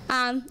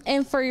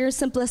and for your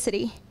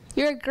simplicity.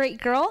 You're a great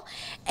girl,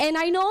 and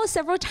I know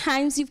several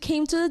times you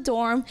came to the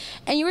dorm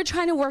and you were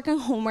trying to work on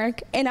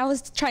homework, and I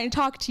was trying to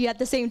talk to you at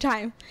the same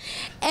time.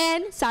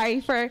 And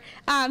sorry for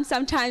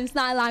sometimes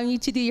not allowing you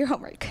to do your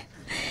homework.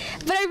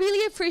 But I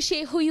really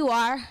appreciate who you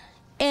are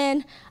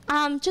and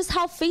just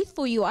how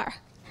faithful you are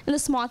in the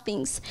small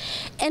things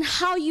and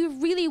how you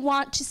really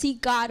want to see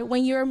God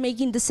when you're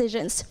making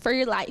decisions for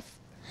your life.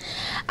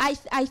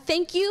 I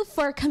thank you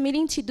for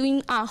committing to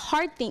doing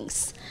hard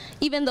things,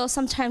 even though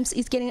sometimes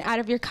it's getting out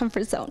of your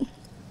comfort zone.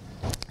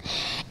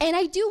 And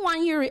I do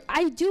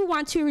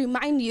want to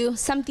remind you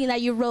something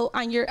that you wrote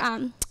on your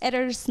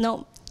editor's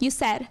note. You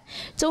said,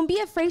 "Don't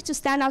be afraid to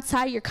stand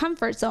outside your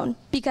comfort zone,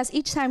 because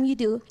each time you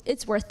do,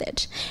 it's worth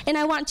it." And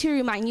I want to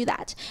remind you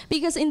that,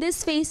 because in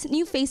this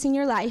new phase in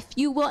your life,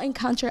 you will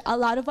encounter a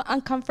lot of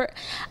uncomfort.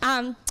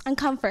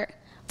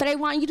 But I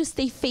want you to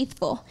stay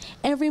faithful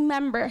and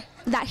remember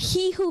that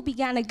He who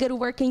began a good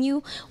work in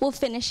you will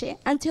finish it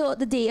until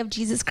the day of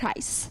Jesus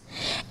Christ.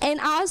 And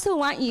I also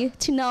want you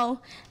to know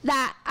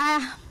that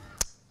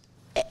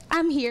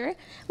I'm here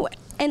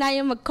and I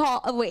am a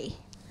call away.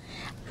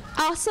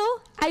 Also,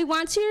 I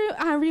want to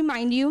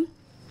remind you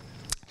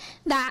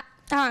that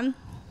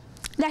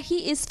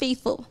He is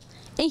faithful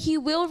and He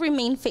will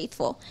remain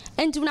faithful.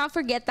 And do not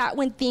forget that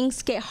when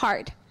things get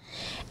hard.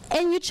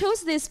 And you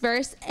chose this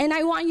verse, and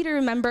I want you to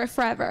remember it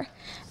forever.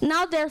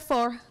 Now,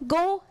 therefore,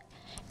 go,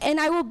 and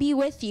I will be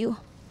with you,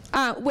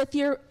 with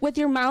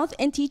your mouth,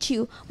 and teach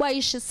you what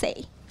you should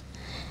say.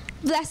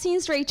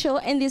 Blessings, Rachel,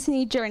 in this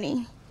new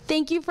journey.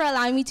 Thank you for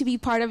allowing me to be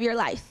part of your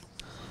life.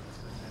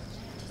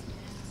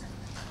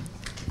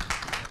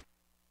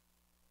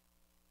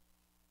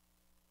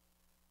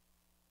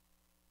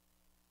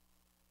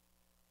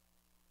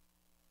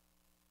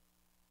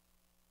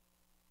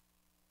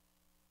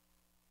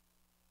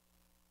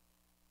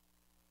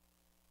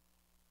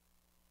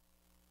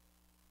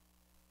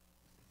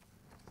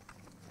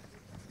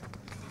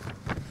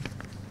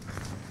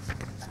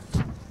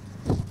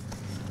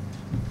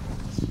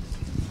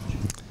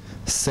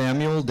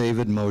 Samuel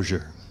David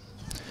Mosier,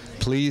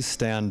 please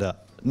stand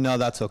up. No,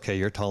 that's okay.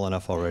 You're tall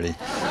enough already.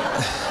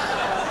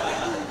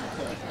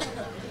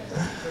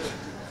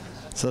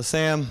 So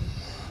Sam,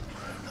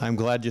 I'm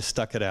glad you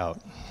stuck it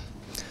out.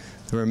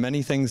 There were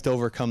many things to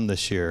overcome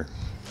this year,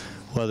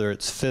 whether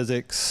it's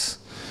physics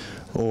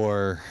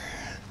or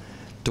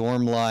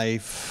dorm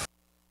life.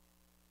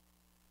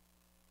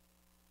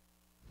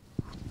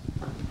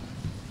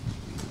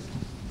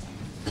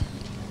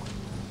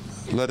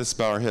 Let us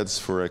bow our heads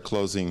for a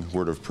closing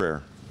word of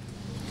prayer.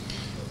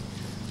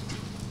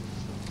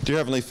 Dear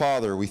Heavenly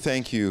Father, we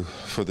thank you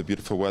for the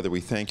beautiful weather.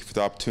 We thank you for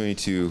the opportunity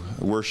to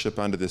worship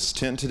under this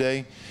tent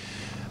today.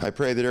 I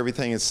pray that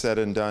everything is said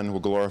and done will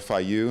glorify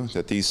you,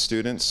 that these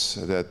students,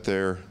 that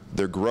their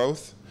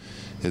growth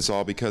is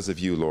all because of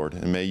you, Lord.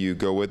 And may you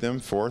go with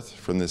them forth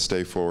from this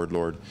day forward,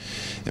 Lord,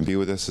 and be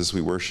with us as we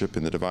worship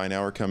in the divine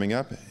hour coming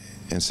up.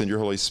 And send your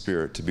Holy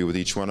Spirit to be with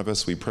each one of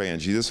us. We pray in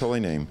Jesus' holy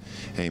name.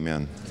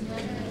 Amen.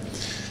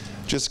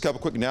 Just a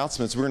couple quick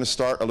announcements. We're going to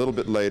start a little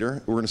bit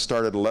later. We're going to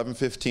start at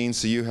 11:15,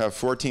 so you have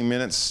 14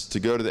 minutes to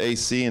go to the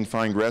AC and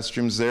find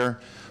restrooms there,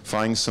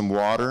 find some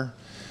water.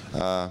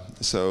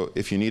 So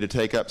if you need to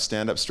take up,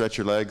 stand up, stretch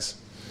your legs,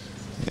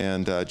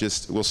 and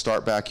we'll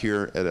start back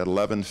here at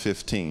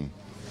 11:15.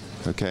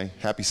 Okay?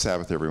 Happy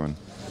Sabbath, everyone.